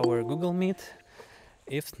our Google Meet.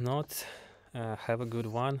 If not, have a good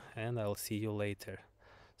one, and I'll see you later.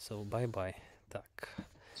 So bye-bye. Так,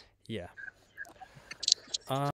 yeah.